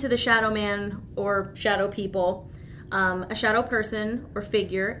going into the Shadow Man or Shadow People, a shadow person or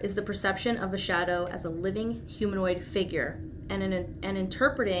figure is the perception of a shadow as a living humanoid figure and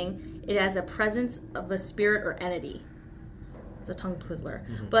interpreting it as a presence of a spirit or entity. It's a tongue twizzler.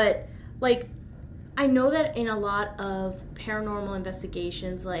 Mm-hmm. But, I know that in a lot of paranormal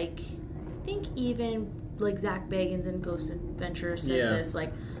investigations, like, I think even, like, Zach Bagans in Ghost Adventure says this,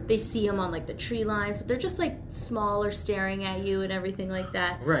 like, they see them on, like, the tree lines, but they're just, like, small or staring at you and everything like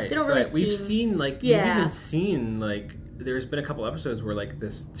that. Right. They don't really We've seen, like, we've even seen, like, there's been a couple episodes where, like,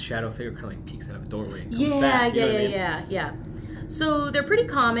 this shadow figure kind of, like, peeks out of a doorway and comes back. Yeah. So they're pretty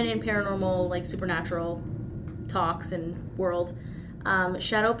common in paranormal, like, supernatural talks and world.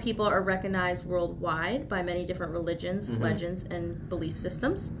 Shadow people are recognized worldwide by many different religions, legends, and belief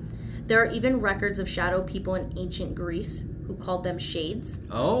systems. There are even records of shadow people in ancient Greece who called them shades.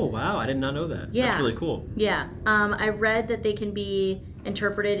 Oh, wow. I did not know that. Yeah. That's really cool. Yeah. I read that they can be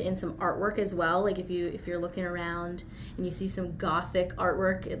interpreted in some artwork as well. Like, if you're looking around and you see some gothic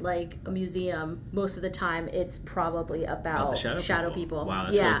artwork at, like, a museum, most of the time it's probably about the shadow people. Wow,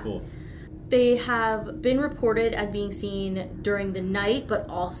 that's really cool. They have been reported as being seen during the night, but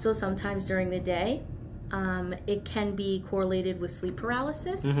also sometimes during the day. It can be correlated with sleep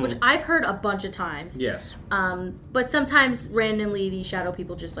paralysis, which I've heard a bunch of times. Yes. But sometimes randomly these shadow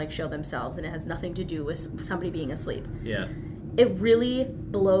people just, like, show themselves, and it has nothing to do with somebody being asleep. Yeah. It really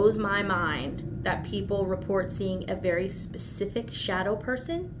blows my mind that people report seeing a very specific shadow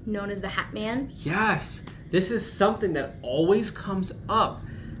person known as the Hat Man. Yes. This is something that always comes up.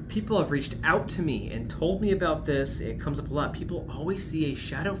 People have reached out to me and told me about this. It comes up a lot. People always see a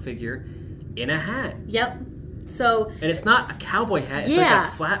shadow figure in a hat. Yep. So, and it's not a cowboy hat. It's like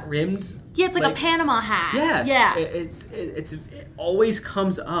a flat rimmed. Yeah, it's like a Panama hat. Yes. Yeah. It always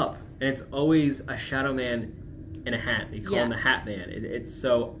comes up, and it's always a shadow man in a hat. They call him the Hat Man. It's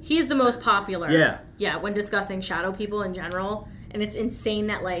so. He's the most popular. Yeah. Yeah. When discussing shadow people in general, and it's insane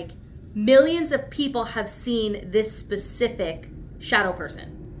that, like, millions of people have seen this specific shadow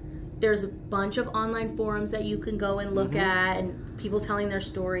person. There's a bunch of online forums that you can go and look at, and people telling their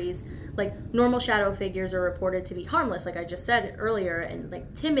stories. Like, normal shadow figures are reported to be harmless, like I just said earlier, and,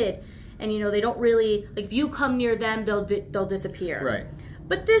 like, timid. And, you know, they don't really, like, if you come near them, they'll disappear. Right.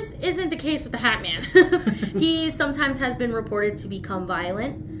 But this isn't the case with the Hat Man. He sometimes has been reported to become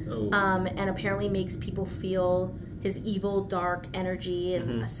violent, and apparently makes people feel his evil, dark energy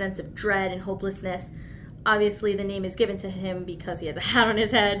and a sense of dread and hopelessness. Obviously, the name is given to him because he has a hat on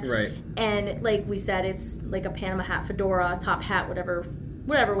his head. Right. And like we said, it's like a Panama hat, fedora, top hat, whatever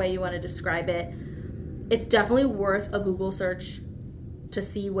way you want to describe it. It's definitely worth a Google search to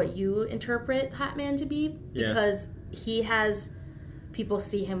see what you interpret Hat Man to be. Because he has... People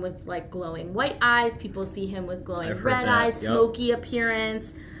see him with, like, glowing white eyes. People see him with glowing red eyes, smoky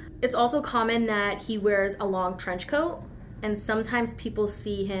appearance. It's also common that he wears a long trench coat. And sometimes people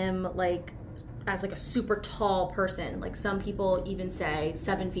see him, like... as, like, a super tall person. Like, some people even say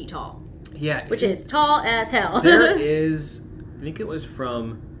 7 feet tall. Yeah. Which is tall as hell. There is, I think it was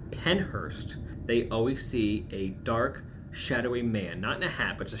from Penhurst, they always see a dark, shadowy man. Not in a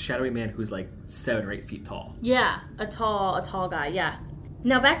hat, but just a shadowy man who's, like, 7 or 8 feet tall. Yeah, a tall guy, yeah.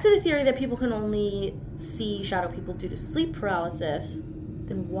 Now, back to the theory that people can only see shadow people due to sleep paralysis.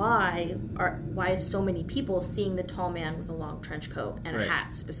 Then why is so many people seeing the tall man with a long trench coat and a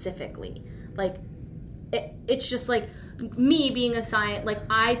hat specifically? Like, it's just like me being a science, like,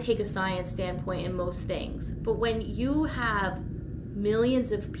 I take a science standpoint in most things. But when you have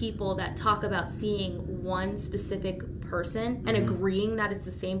millions of people that talk about seeing one specific person and agreeing that it's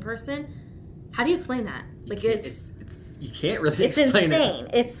the same person, how do you explain that? Like, you can't really explain it.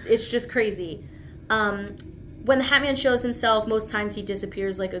 It's insane. It's just crazy. When the Hat Man shows himself, most times he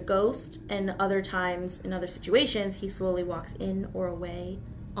disappears like a ghost, and other times, in other situations, he slowly walks in or away,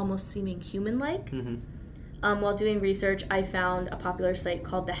 almost seeming human-like. While doing research, I found a popular site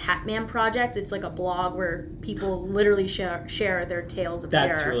called the Hat Man Project. It's like a blog where people literally share their tales of terror.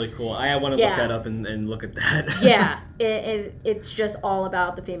 That's really cool. I want to look that up and look at that. Yeah, it's just all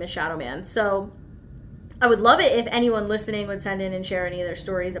about the famous Shadow Man. So I would love it if anyone listening would send in and share any of their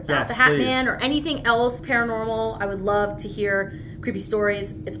stories about the Hat Man or anything else paranormal. I would love to hear creepy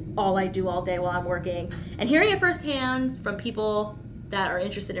stories. It's all I do all day while I'm working. And hearing it firsthand from people that are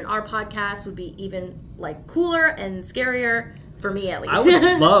interested in our podcast would be even, like, cooler and scarier, for me at least. I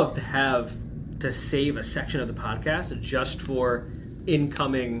would love to save a section of the podcast just for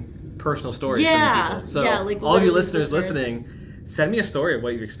incoming personal stories from people. So like, all of you listeners listening, send me a story of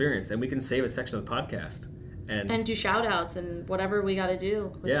what you've experienced, and we can save a section of the podcast. And do shout-outs and whatever we got to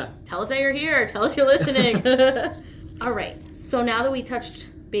do. Like, tell us that you're here. Tell us you're listening. All right. So now that we touched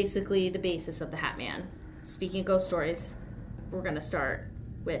basically the basis of the Hat Man, speaking of ghost stories, we're going to start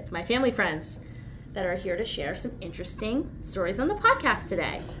with my family friends that are here to share some interesting stories on the podcast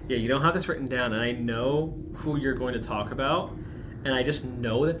today. Yeah, you don't have this written down, and I know who you're going to talk about, and I just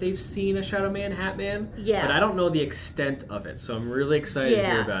know that they've seen a Shadow Man, Hat Man. Yeah. But I don't know the extent of it, so I'm really excited to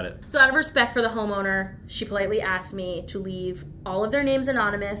hear about it. So out of respect for the homeowner, she politely asked me to leave all of their names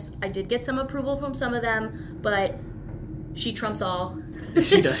anonymous. I did get some approval from some of them, but she trumps all.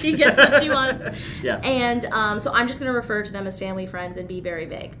 She does. She gets what she wants. Yeah. And so I'm just going to refer to them as family friends and be very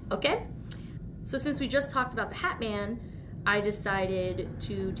vague. Okay? So since we just talked about the Hat Man, I decided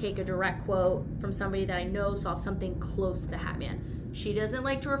to take a direct quote from somebody that I know saw something close to the Hat Man. She doesn't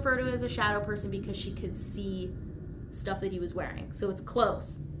like to refer to it as a shadow person because she could see stuff that he was wearing. So it's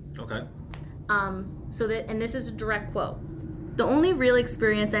close. Okay. And this is a direct quote. The only real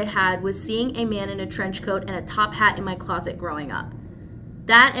experience I had was seeing a man in a trench coat and a top hat in my closet growing up.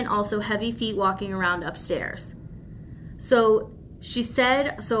 That and also heavy feet walking around upstairs. So she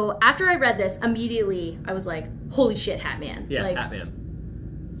said, so after I read this, immediately I was like, holy shit, Hat Man. Yeah, like, Hat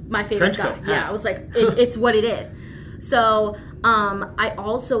Man. My favorite guy. Yeah, I was like, it's what it is. So I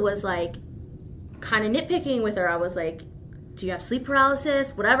also was like kind of nitpicking with her. I was like, do you have sleep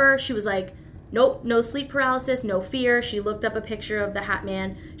paralysis? Whatever. She was like, nope, no sleep paralysis, no fear. She looked up a picture of the Hat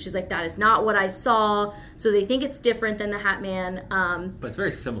Man. She's like, that is not what I saw. So they think it's different than the Hat Man. But it's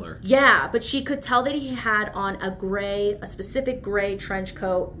very similar. Yeah, but she could tell that he had on a specific gray trench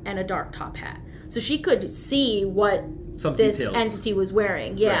coat and a dark top hat. So she could see what this entity was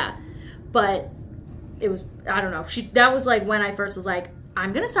wearing. Yeah. Right. But it was, I don't know. That was like when I first was like,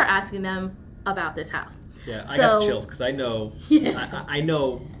 I'm going to start asking them about this house. Yeah, I got the chills because I know, I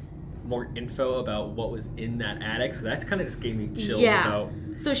know more info about what was in that attic, so that kind of just gave me chills about.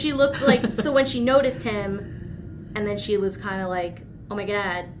 So she looked like, so when she noticed him, and then she was kind of like, oh my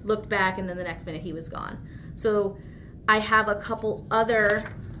god, looked back, and then the next minute he was gone. So I have a couple other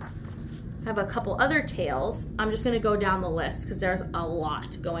tales. I'm just going to go down the list because there's a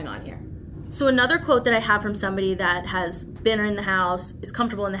lot going on here. So another quote that I have from somebody that has been in the house, is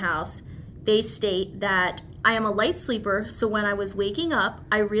comfortable in the house, they state that I am a light sleeper, so when I was waking up,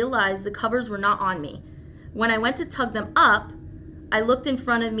 I realized the covers were not on me. When I went to tug them up, I looked in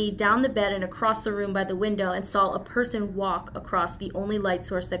front of me, down the bed, and across the room by the window and saw a person walk across the only light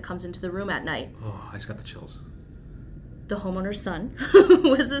source that comes into the room at night. Oh, I just got the chills. The homeowner's son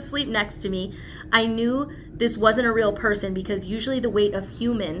was asleep next to me. I knew this wasn't a real person because usually the weight of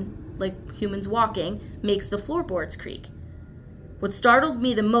humans walking, makes the floorboards creak. What startled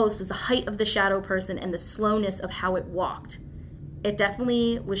me the most was the height of the shadow person and the slowness of how it walked. It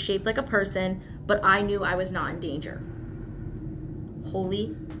definitely was shaped like a person, but I knew I was not in danger.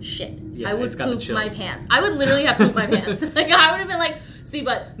 Holy shit. Yeah, I would poop my pants. I would literally have pooped my pants. Like, I would have been like, see,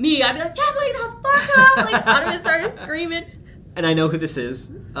 but me, I'd be like, Jeff, wake the fuck up! Like, I would have started screaming. And I know who this is,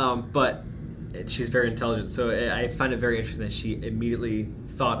 but she's very intelligent, so I find it very interesting that she immediately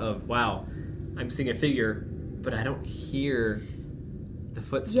thought of, wow, I'm seeing a figure, but I don't hear the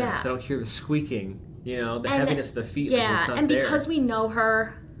footsteps. Yeah. I don't hear the squeaking, the heaviness of the feet. Yeah, not and there. Because we know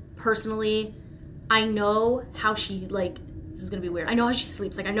her personally, I know how she, this is going to be weird. I know how she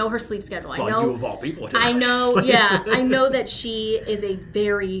sleeps. I know her sleep schedule. Well, you of all people. I know, I know that she is a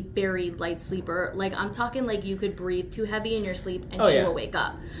very, very light sleeper. I'm talking you could breathe too heavy in your sleep and she will wake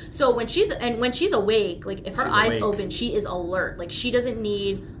up. So when she's awake, if her eyes open, she is alert. She doesn't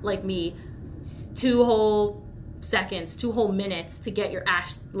need, like me, 2 whole seconds, 2 whole minutes to get your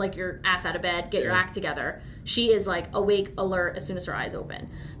ass out of bed, get your act together. She is awake, alert as soon as her eyes open.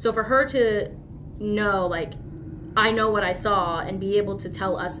 So for her to know, I know what I saw and be able to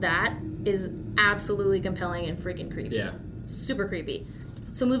tell us that is absolutely compelling and freaking creepy. Yeah. Super creepy.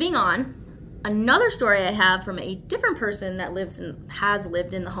 So moving on, another story I have from a different person that has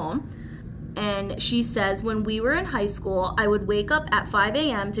lived in the home. And she says, when we were in high school, I would wake up at 5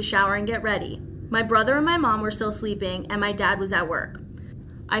 a.m. to shower and get ready. My brother and my mom were still sleeping, and my dad was at work.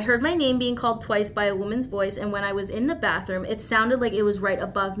 I heard my name being called twice by a woman's voice, and when I was in the bathroom, it sounded like it was right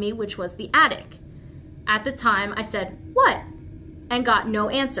above me, which was the attic. At the time, I said, "What?" and got no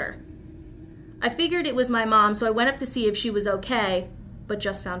answer. I figured it was my mom, so I went up to see if she was okay, but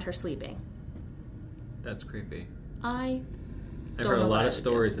just found her sleeping. That's creepy. I've heard a lot of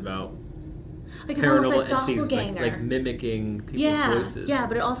stories about it's almost entities, mimicking people's voices. Yeah,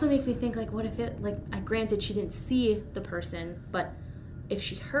 but it also makes me think, what if it, granted she didn't see the person, but if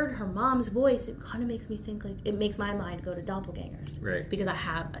she heard her mom's voice, it kind of makes me think, it makes my mind go to doppelgangers. Right. Because I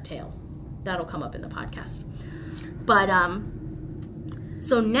have a tale. That'll come up in the podcast. But,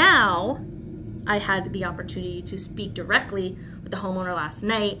 so now I had the opportunity to speak directly with the homeowner last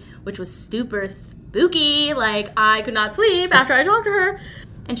night, which was super spooky. I could not sleep after I talked to her.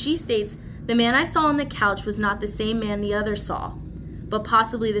 And she states, the man I saw on the couch was not the same man the others saw, but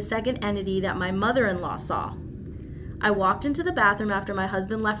possibly the second entity that my mother-in-law saw. I walked into the bathroom after my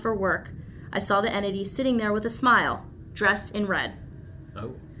husband left for work. I saw the entity sitting there with a smile, dressed in red.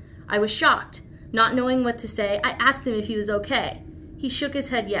 Oh. I was shocked. Not knowing what to say, I asked him if he was okay. He shook his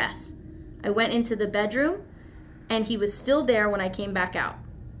head yes. I went into the bedroom, and he was still there when I came back out.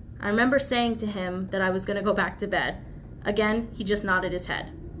 I remember saying to him that I was going to go back to bed. Again, he just nodded his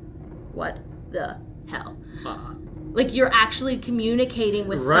head. What the hell? Like, you're actually communicating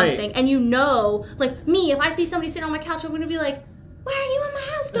with something, and you know, like, me, if I see somebody sitting on my couch, I'm going to be like, why are you in my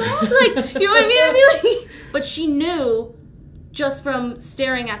house, dog? Like, you know what I mean? I'd be like, but she knew just from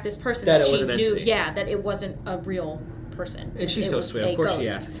staring at this person that she was an knew, entity. Yeah, that it wasn't a real person. And she's so sweet. Of course she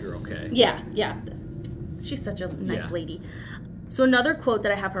asked if you're okay. Yeah. She's such a nice lady. So another quote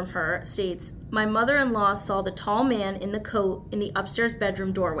that I have from her states, my mother-in-law saw the tall man in the coat in the upstairs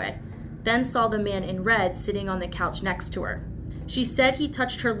bedroom doorway, then saw the man in red sitting on the couch next to her. She said he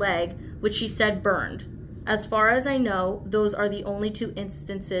touched her leg, which she said burned. As far as I know, those are the only 2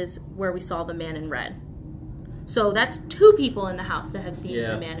 instances where we saw the man in red. So that's 2 people in the house that have seen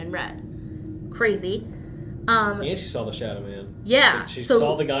the man in red. Crazy. And she saw the shadow man. Yeah. Like she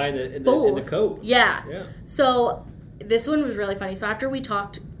saw the guy in the coat. Yeah. So this one was really funny. So after we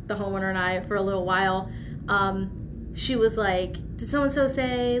talked, the homeowner and I, for a little while, she was like, did so-and-so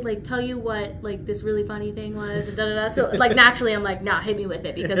say, like, tell you what, like, this really funny thing was? And da-da-da. So, like, naturally, I'm like, nah, hit me with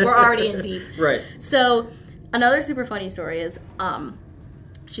it, because we're already in deep. Right. So another super funny story is,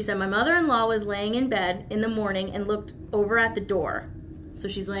 she said, my mother-in-law was laying in bed in the morning and looked over at the door. So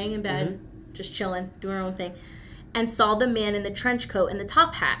she's laying in bed, just chilling, doing her own thing, and saw the man in the trench coat and the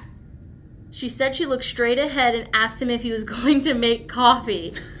top hat. She said she looked straight ahead and asked him if he was going to make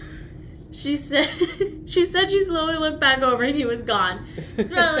coffee. She said she slowly looked back over and he was gone.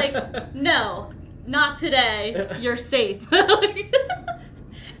 So I'm like, no, not today. You're safe.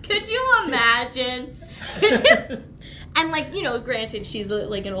 Could you imagine? And, like, you know, granted, she's,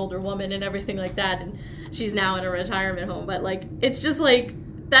 like, an older woman and everything like that, and she's now in a retirement home, but, like, it's just, like,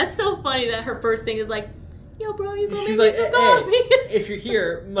 that's so funny that her first thing is, like, yo, bro, you gonna make me some coffee? Hey, if you're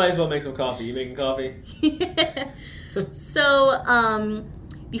here, might as well make some coffee. You making coffee? Yeah. So,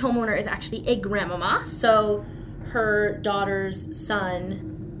 the homeowner is actually a grandmama, so her daughter's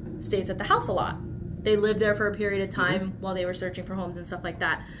son stays at the house a lot. They lived there for a period of time while they were searching for homes and stuff like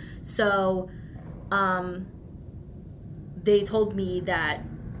that. So, they told me that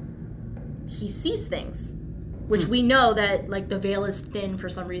he sees things, which we know that, like, the veil is thin for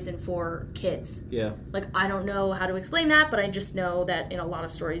some reason for kids. Yeah. Like, I don't know how to explain that, but I just know that in a lot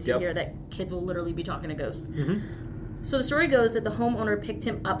of stories you hear that kids will literally be talking to ghosts. So the story goes that the homeowner picked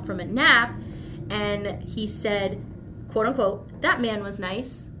him up from a nap, and he said, quote unquote, that man was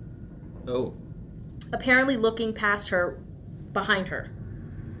nice. Oh. Apparently looking past her, behind her.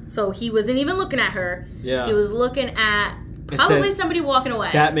 So he wasn't even looking at her. Yeah. He was looking at probably somebody walking away.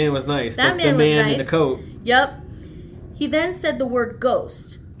 That man was nice. That man the was man nice. in the coat. Yep. He then said the word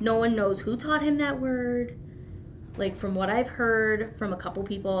ghost. No one knows who taught him that word. Like, from what I've heard from a couple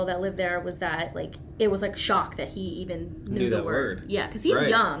people that live there was that, like, it was, like, shock that he even knew the word. Yeah, because he's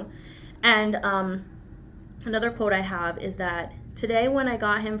young. And another quote I have is that, today when I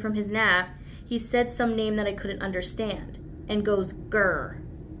got him from his nap, he said some name that I couldn't understand and goes, grr.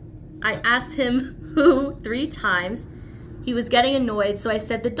 I asked him who 3 times. He was getting annoyed, so I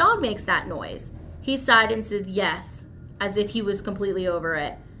said, the dog makes that noise. He sighed and said yes, as if he was completely over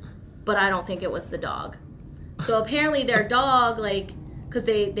it. But I don't think it was the dog. So apparently their dog, like, because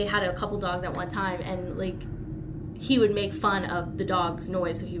they had a couple dogs at one time, and, like, he would make fun of the dog's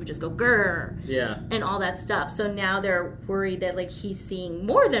noise, so he would just go, grr. Yeah. And all that stuff. So now they're worried that, like, he's seeing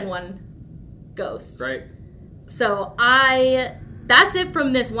more than one ghost. Right. So that's it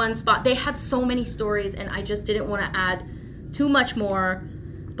from this one spot. They have so many stories, and I just didn't want to add too much more,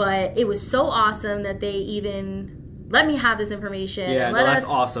 but it was so awesome that they even let me have this information. Yeah, that's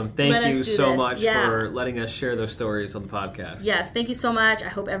awesome. Thank you so much for letting us share those stories on the podcast. Yes, thank you so much. I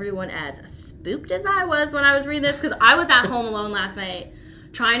hope everyone as spooked as I was when I was reading this, because I was at home alone last night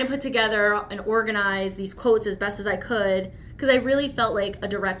trying to put together and organize these quotes as best as I could, because I really felt like a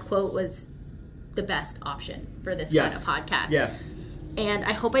direct quote was the best option for this kind of podcast. Yes. And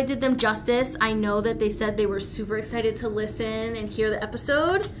I hope I did them justice. I know that they said they were super excited to listen and hear the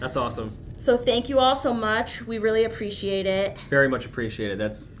episode. That's awesome. So thank you all so much. We really appreciate it. Very much appreciate it.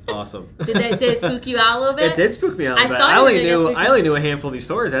 That's awesome. Did it spook you out a little bit? It did spook me out a little bit. I only knew a handful of these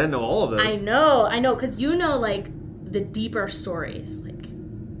stories. I didn't know all of those. I know. Because you know, like, the deeper stories. Like,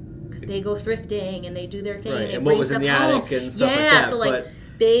 because they go thrifting and they do their thing. Right. And what was in the attic and stuff like that. So, like,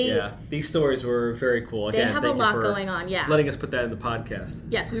 These stories were very cool. Again, they have a lot going on, letting us put that in the podcast.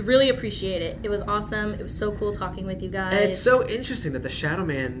 Yes, we really appreciate it. It was awesome. It was so cool talking with you guys. And it's so interesting that the Shadow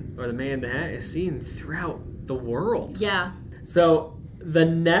Man, or the Man in the Hat, is seen throughout the world. Yeah. So, the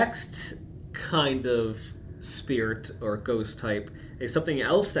next kind of spirit or ghost type is something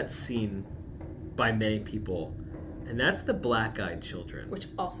else that's seen by many people, and that's the black-eyed children. Which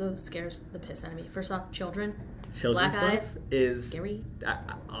also scares the piss out of me. First off, children black stuff eyes is scary.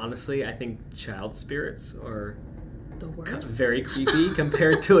 Honestly, I think child spirits are the worst. Very creepy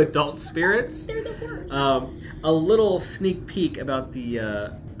compared to adult spirits. They're the worst. A little sneak peek about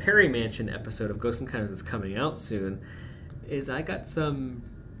the Perry Mansion episode of Ghosts Encounters that's coming out soon is I got some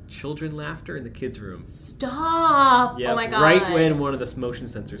children laughter in the kids' room. Stop! Yeah, oh my god! Right when one of the motion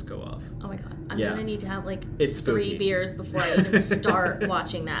sensors go off. Oh my god! I'm gonna need to have like it's 3 beers before I even start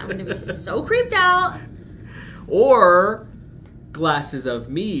watching that. I'm gonna be so creeped out. Or glasses of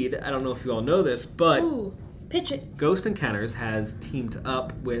mead. I don't know if you all know this, but pitch it. Ghost Encounters has teamed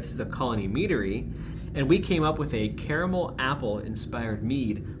up with the Colony Meadery, and we came up with a caramel apple inspired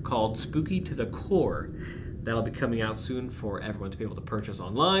mead called Spooky to the Core. That'll be coming out soon for everyone to be able to purchase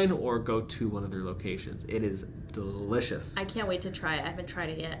online or go to one of their locations. It is delicious. I can't wait to try it. I haven't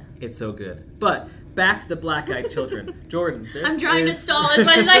tried it yet. It's so good. But back to the black-eyed children. Jordan, I'm trying to stall as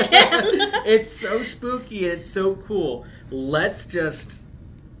much as I can. It's so spooky and it's so cool. Let's just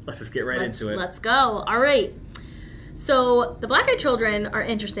get right into it. Let's go. All right. So the black-eyed children are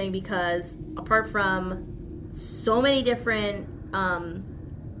interesting because apart from so many different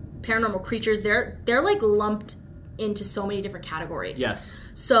paranormal creatures, they're like lumped into so many different categories. Yes.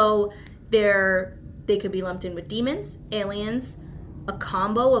 So they could be lumped in with demons, aliens, a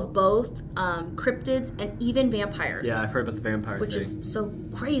combo of both, cryptids, and even vampires. Yeah, I've heard about the vampire which thing. is so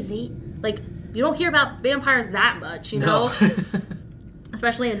crazy. Like, you don't hear about vampires that much, you know? No.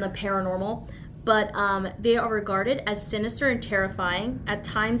 Especially in the paranormal. But they are regarded as sinister and terrifying, at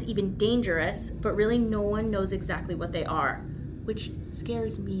times even dangerous, but really no one knows exactly what they are. Which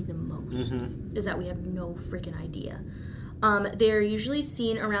scares me the most, is that we have no freaking idea. They are usually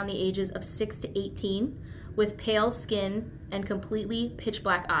seen around the ages of 6 to 18 with pale skin and completely pitch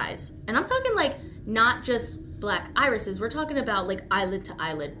black eyes. And I'm talking like not just black irises. We're talking about like eyelid to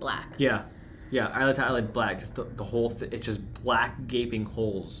eyelid black. Yeah, eyelid to eyelid black. Just the whole thing. It's just black gaping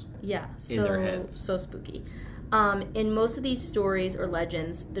holes in their heads. So spooky. In most of these stories or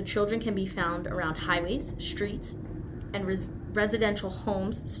legends, the children can be found around highways, streets, and residential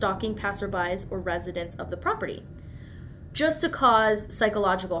homes, stalking passerbys or residents of the property, just to cause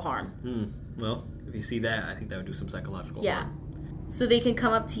psychological harm. Well, if you see that, I think that would do some psychological harm. So they can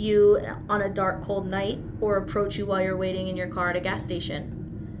come up to you on a dark, cold night or approach you while you're waiting in your car at a gas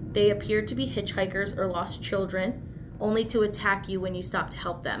station. They appear to be hitchhikers or lost children, only to attack you when you stop to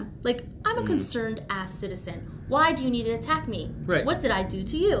help them. Like, I'm a concerned-ass citizen. Why do you need to attack me? Right. What did I do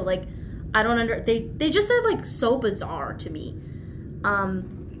to you? Like, I don't they just are like so bizarre to me.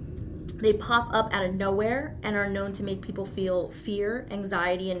 They pop up out of nowhere and are known to make people feel fear,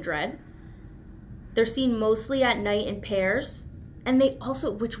 anxiety, and dread. They're seen mostly at night in pairs, and they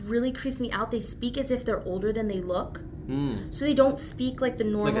also, which really creeps me out, they speak as if they're older than they look. So they don't speak like the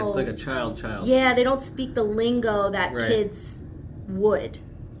normal, like a child. Yeah, they don't speak the lingo that kids would.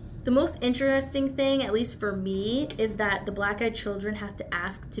 The most interesting thing, at least for me, is that the black-eyed children have to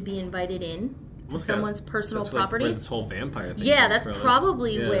ask to be invited in to someone's personal property. Like where this whole vampire thing that's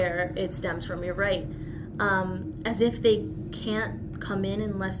probably where it stems from. You're right. As if they can't come in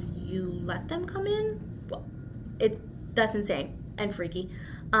unless you let them come in. Well, that's insane and freaky.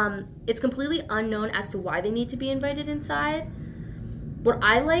 It's completely unknown as to why they need to be invited inside. What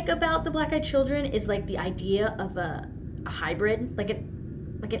I like about the black-eyed children is like the idea of a hybrid, like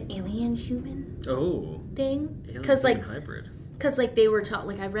an alien human thing, because like hybrid. Because like they were taught,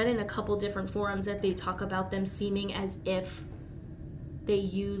 like I read in a couple different forums that they talk about them seeming as if they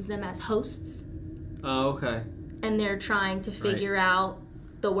use them as hosts. Oh, okay. And they're trying to figure out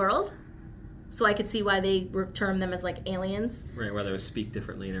the world. So I could see why they term them as like aliens. Right, where they would speak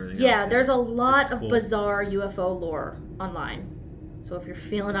differently and everything else. Yeah, there's a lot of bizarre UFO lore online. So if you're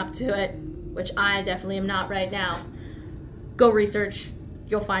feeling up to it, which I definitely am not right now, go research.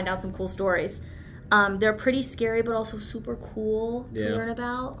 You'll find out some cool stories. They're pretty scary, but also super cool to learn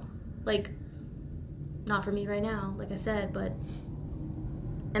about. Like, not for me right now, like I said, but...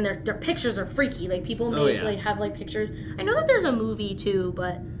 And their pictures are freaky. Like, people like have, like, pictures. I know that there's a movie, too,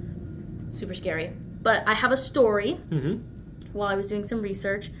 but super scary. But I have a story, while I was doing some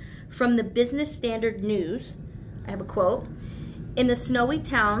research, from the Business Standard News. I have a quote. In the snowy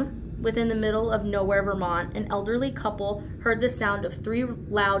town within the middle of nowhere, Vermont, an elderly couple heard the sound of 3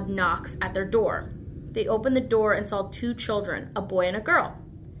 loud knocks at their door. They opened the door and saw 2 children, a boy and a girl.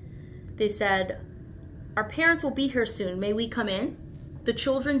 They said, "Our parents will be here soon. May we come in?" The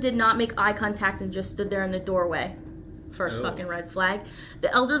children did not make eye contact and just stood there in the doorway. First fucking red flag.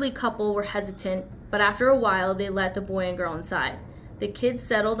 The elderly couple were hesitant, but after a while, they let the boy and girl inside. The kids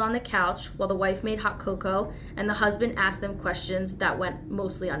settled on the couch while the wife made hot cocoa, and the husband asked them questions that went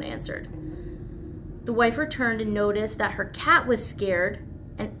mostly unanswered. The wife returned and noticed that her cat was scared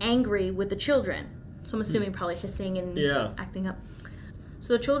and angry with the children. So I'm assuming probably hissing and acting up.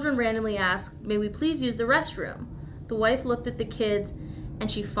 So the children randomly asked, "May we please use the restroom?" The wife looked at the kids, and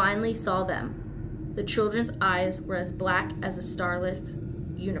she finally saw them. The children's eyes were as black as a starless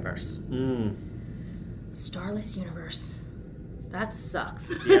universe. Starless universe. That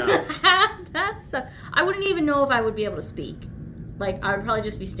sucks. Yeah. That sucks. I wouldn't even know if I would be able to speak. Like, I would probably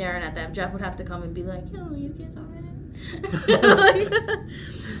just be staring at them. Jeff would have to come and be like, "Yo, you kids alright?"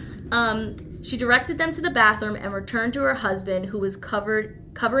 She directed them to the bathroom and returned to her husband, who was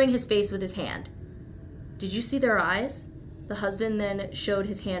covering his face with his hand. "Did you see their eyes?" The husband then showed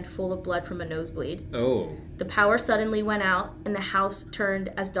his hand full of blood from a nosebleed. Oh. The power suddenly went out, and the house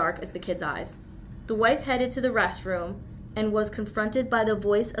turned as dark as the kids' eyes. The wife headed to the restroom and was confronted by the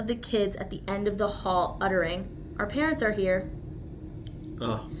voice of the kids at the end of the hall uttering, "Our parents are here."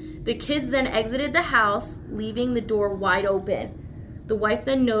 Oh. The kids then exited the house, leaving the door wide open. The wife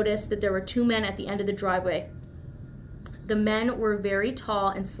then noticed that there were 2 men at the end of the driveway. The men were very tall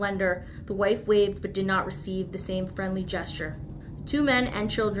and slender. The wife waved but did not receive the same friendly gesture. 2 men and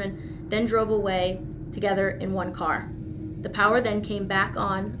children then drove away together in one car. The power then came back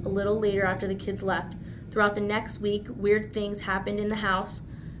on a little later after the kids left. Throughout the next week, weird things happened in the house.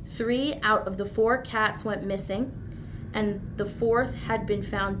 3 out of the 4 cats went missing, and the 4th had been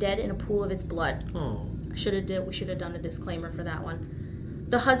found dead in a pool of its blood. Oh. We should have done a disclaimer for that one.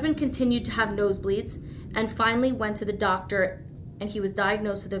 The husband continued to have nosebleeds and finally went to the doctor, and he was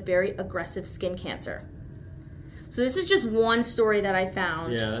diagnosed with a very aggressive skin cancer. So this is just one story that I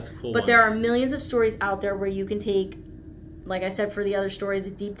found. Yeah, that's a cool But one. there are millions of stories out there where you can take, like I said for the other stories, a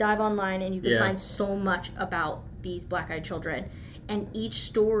deep dive online, and you can find so much about these black-eyed children. And each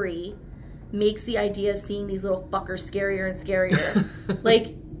story makes the idea of seeing these little fuckers scarier and scarier.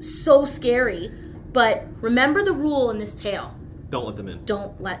 Like, so scary. But remember the rule in this tale. Don't let them in.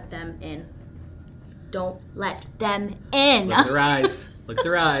 Don't let them in. Don't let them in. Look at their eyes. Look at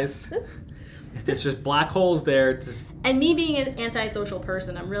their eyes. If there's just black holes there, just... And me being an antisocial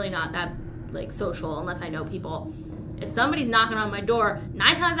person, I'm really not that, like, social unless I know people. If somebody's knocking on my door,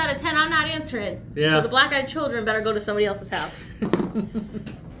 9 times out of 10, I'm not answering. Yeah. So the black-eyed children better go to somebody else's house.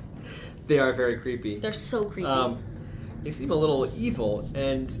 They are very creepy. They're so creepy. They seem a little evil,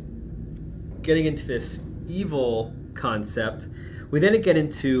 and getting into this evil concept, we then get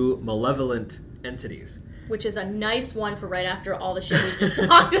into malevolent entities. Which is a nice one for right after all the shit we just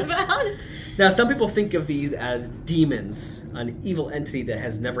talked about. Now, some people think of these as demons, an evil entity that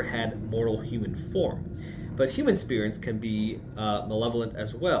has never had mortal human form. But human spirits can be malevolent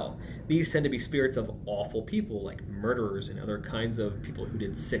as well. These tend to be spirits of awful people, like murderers and other kinds of people who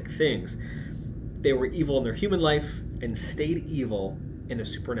did sick things. They were evil in their human life and stayed evil in a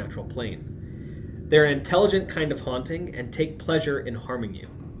supernatural plane. They're an intelligent kind of haunting and take pleasure in harming you.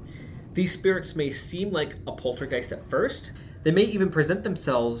 These spirits may seem like a poltergeist at first. They may even present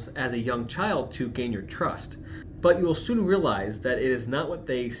themselves as a young child to gain your trust. But you will soon realize that it is not what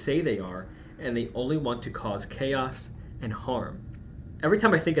they say they are, and they only want to cause chaos and harm. Every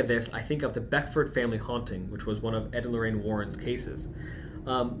time I think of this, I think of the Beckford family haunting, which was one of Ed and Lorraine Warren's cases.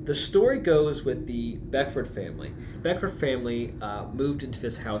 The story goes with the Beckford family. The Beckford family moved into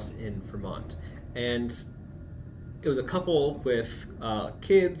this house in Vermont, and it was a couple with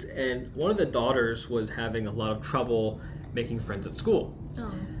kids, and one of the daughters was having a lot of trouble making friends at school.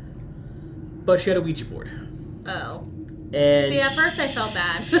 Oh. But she had a Ouija board. Oh. And see, at first I felt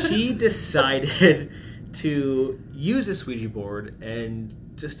bad. She decided to use this Ouija board and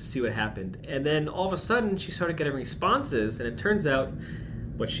just to see what happened. And then all of a sudden she started getting responses, and it turns out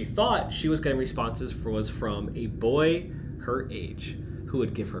what she thought she was getting responses for was from a boy her age who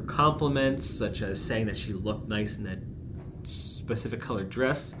would give her compliments, such as saying that she looked nice in that specific colored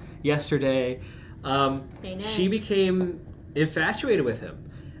dress yesterday. She became infatuated with him,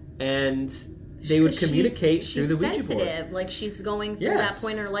 and they would communicate through the Ouija board. She's sensitive. Like, she's going through that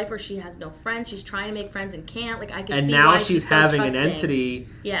point in her life where she has no friends. She's trying to make friends and can't. Like, I can see why she's so And now she's having trusting. An entity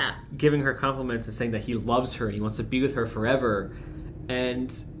giving her compliments and saying that he loves her and he wants to be with her forever.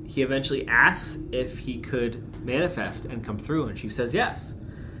 And he eventually asks if he could manifest and come through, and she says yes.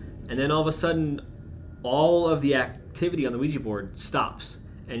 And then all of a sudden, all of the activity on the Ouija board stops.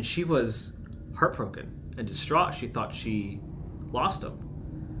 And she was heartbroken and distraught. She thought she lost him.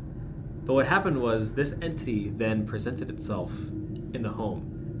 But what happened was this entity then presented itself in the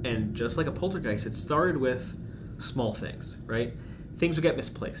home. And just like a poltergeist, it started with small things, right? Things would get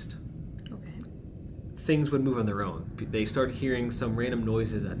misplaced. Okay. Things would move on their own. They started hearing some random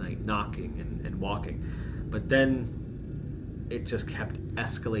noises at night, knocking and walking. But then it just kept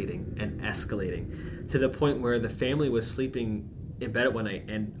escalating and escalating to the point where the family was sleeping in bed at one night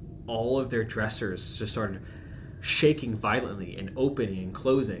and all of their dressers just started shaking violently and opening and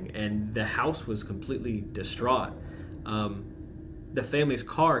closing, and the house was completely distraught. The family's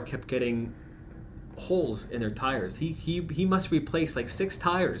car kept getting holes in their tires. He must replace like 6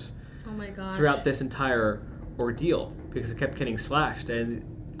 tires. Oh my gosh. Throughout this entire ordeal because it kept getting slashed. And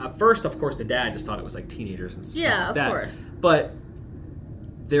at first, of course, the dad just thought it was like teenagers and stuff like that. Yeah, of course. But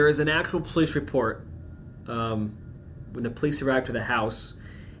there is an actual police report. When the police arrived to the house,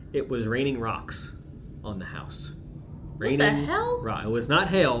 it was raining rocks on the house. What the hell? It was not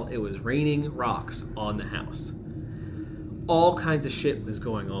hail. It was raining rocks on the house. All kinds of shit was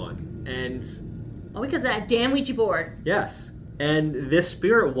going on. And... oh, because of that damn Ouija board. yes. And this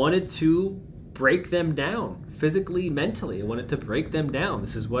spirit wanted to break them down. Physically, mentally. It wanted to break them down.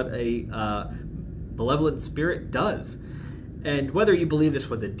 This is what a malevolent spirit does. And whether you believe this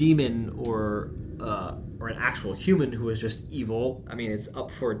was a demon or an actual human who was just evil, I mean, it's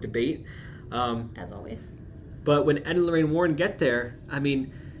up for debate. As always. But when Ed and Lorraine Warren get there, I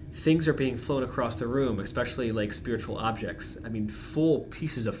mean, things are being flown across the room, especially like spiritual objects. I mean, full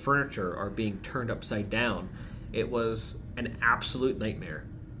pieces of furniture are being turned upside down. It was an absolute nightmare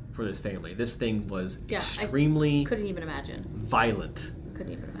for this family. This thing was extremely... couldn't even imagine. Violent.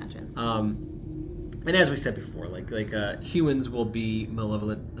 Couldn't even imagine. And as we said before, like humans will be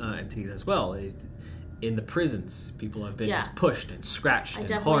malevolent entities as well. In the prisons, people have been pushed and scratched and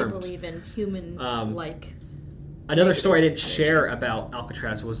harmed. I definitely believe in human Another story I didn't share about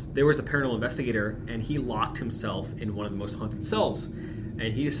Alcatraz was there was a paranormal investigator, and he locked himself in one of the most haunted cells, and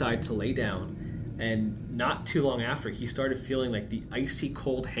he decided to lay down. And not too long after, he started feeling like the icy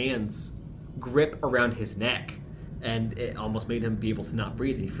cold hands grip around his neck, and it almost made him be able to not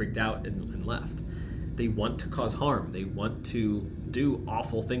breathe, and he freaked out and left. They want to cause harm. They want to do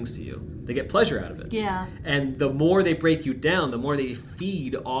awful things to you. They get pleasure out of it. Yeah. And the more they break you down, the more they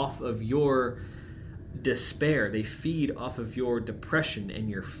feed off of your despair. They feed off of your depression and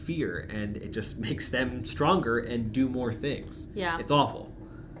your fear, and it just makes them stronger and do more things. Yeah. It's awful.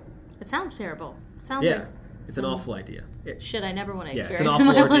 It sounds terrible. It sounds like it's an awful idea. Shit I never want to experience it's an awful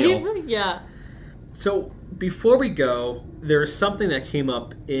in my ordeal. life. Yeah. So before we go, there's something that came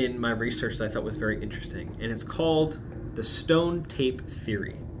up in my research that I thought was very interesting, and it's called the stone tape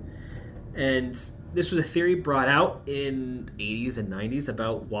theory. And this was a theory brought out in the 80s and 90s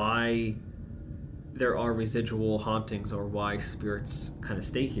about why there are residual hauntings or why spirits kind of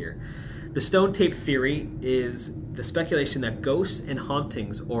stay here. The stone tape theory is the speculation that ghosts and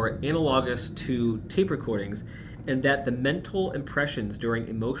hauntings are analogous to tape recordings, and that the mental impressions during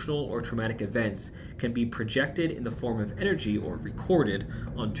emotional or traumatic events can be projected in the form of energy or recorded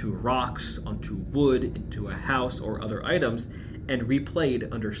onto rocks, onto wood, into a house or other items, and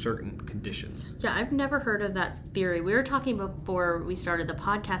replayed under certain conditions. Yeah, I've never heard of that theory. We were talking before we started the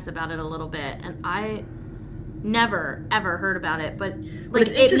podcast about it a little bit, and I never, ever heard about it. But like,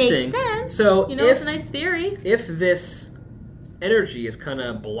 it makes sense. So it's a nice theory. If this energy is kind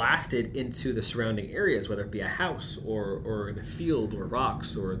of blasted into the surrounding areas, whether it be a house or in a field or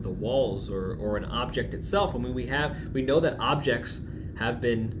rocks or the walls or an object itself, I mean, we know that objects have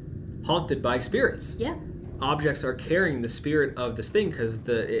been haunted by spirits. Yeah. Objects are carrying the spirit of this thing because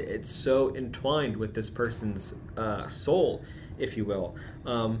it's so entwined with this person's soul, if you will.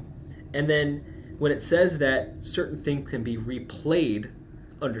 And then when it says that certain things can be replayed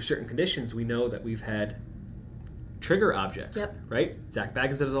under certain conditions, we know that we've had trigger objects, right? Zach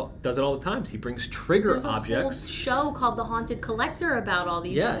Baggins does it all the time. He brings trigger objects. There's a whole show called The Haunted Collector about all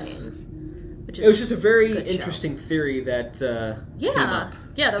these things. It was just a very interesting theory that came up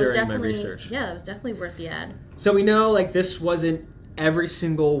during my research. Yeah, that was definitely worth the ad. So we know like this wasn't every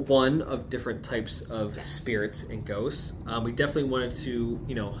single one of different types of spirits and ghosts. We definitely wanted to,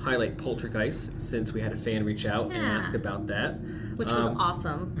 highlight poltergeists since we had a fan reach out and ask about that. Which was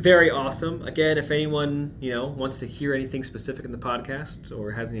awesome. Very awesome. Again, if anyone, wants to hear anything specific in the podcast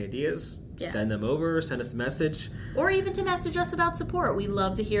or has any ideas, send them over, send us a message. Or even to message us about support. We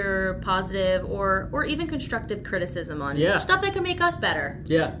love to hear positive or even constructive criticism on stuff that can make us better.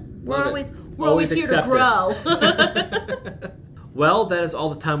 Yeah. We're always here to grow. Well, that is all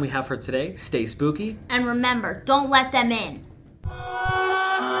the time we have for today. Stay spooky. And remember, don't let them in.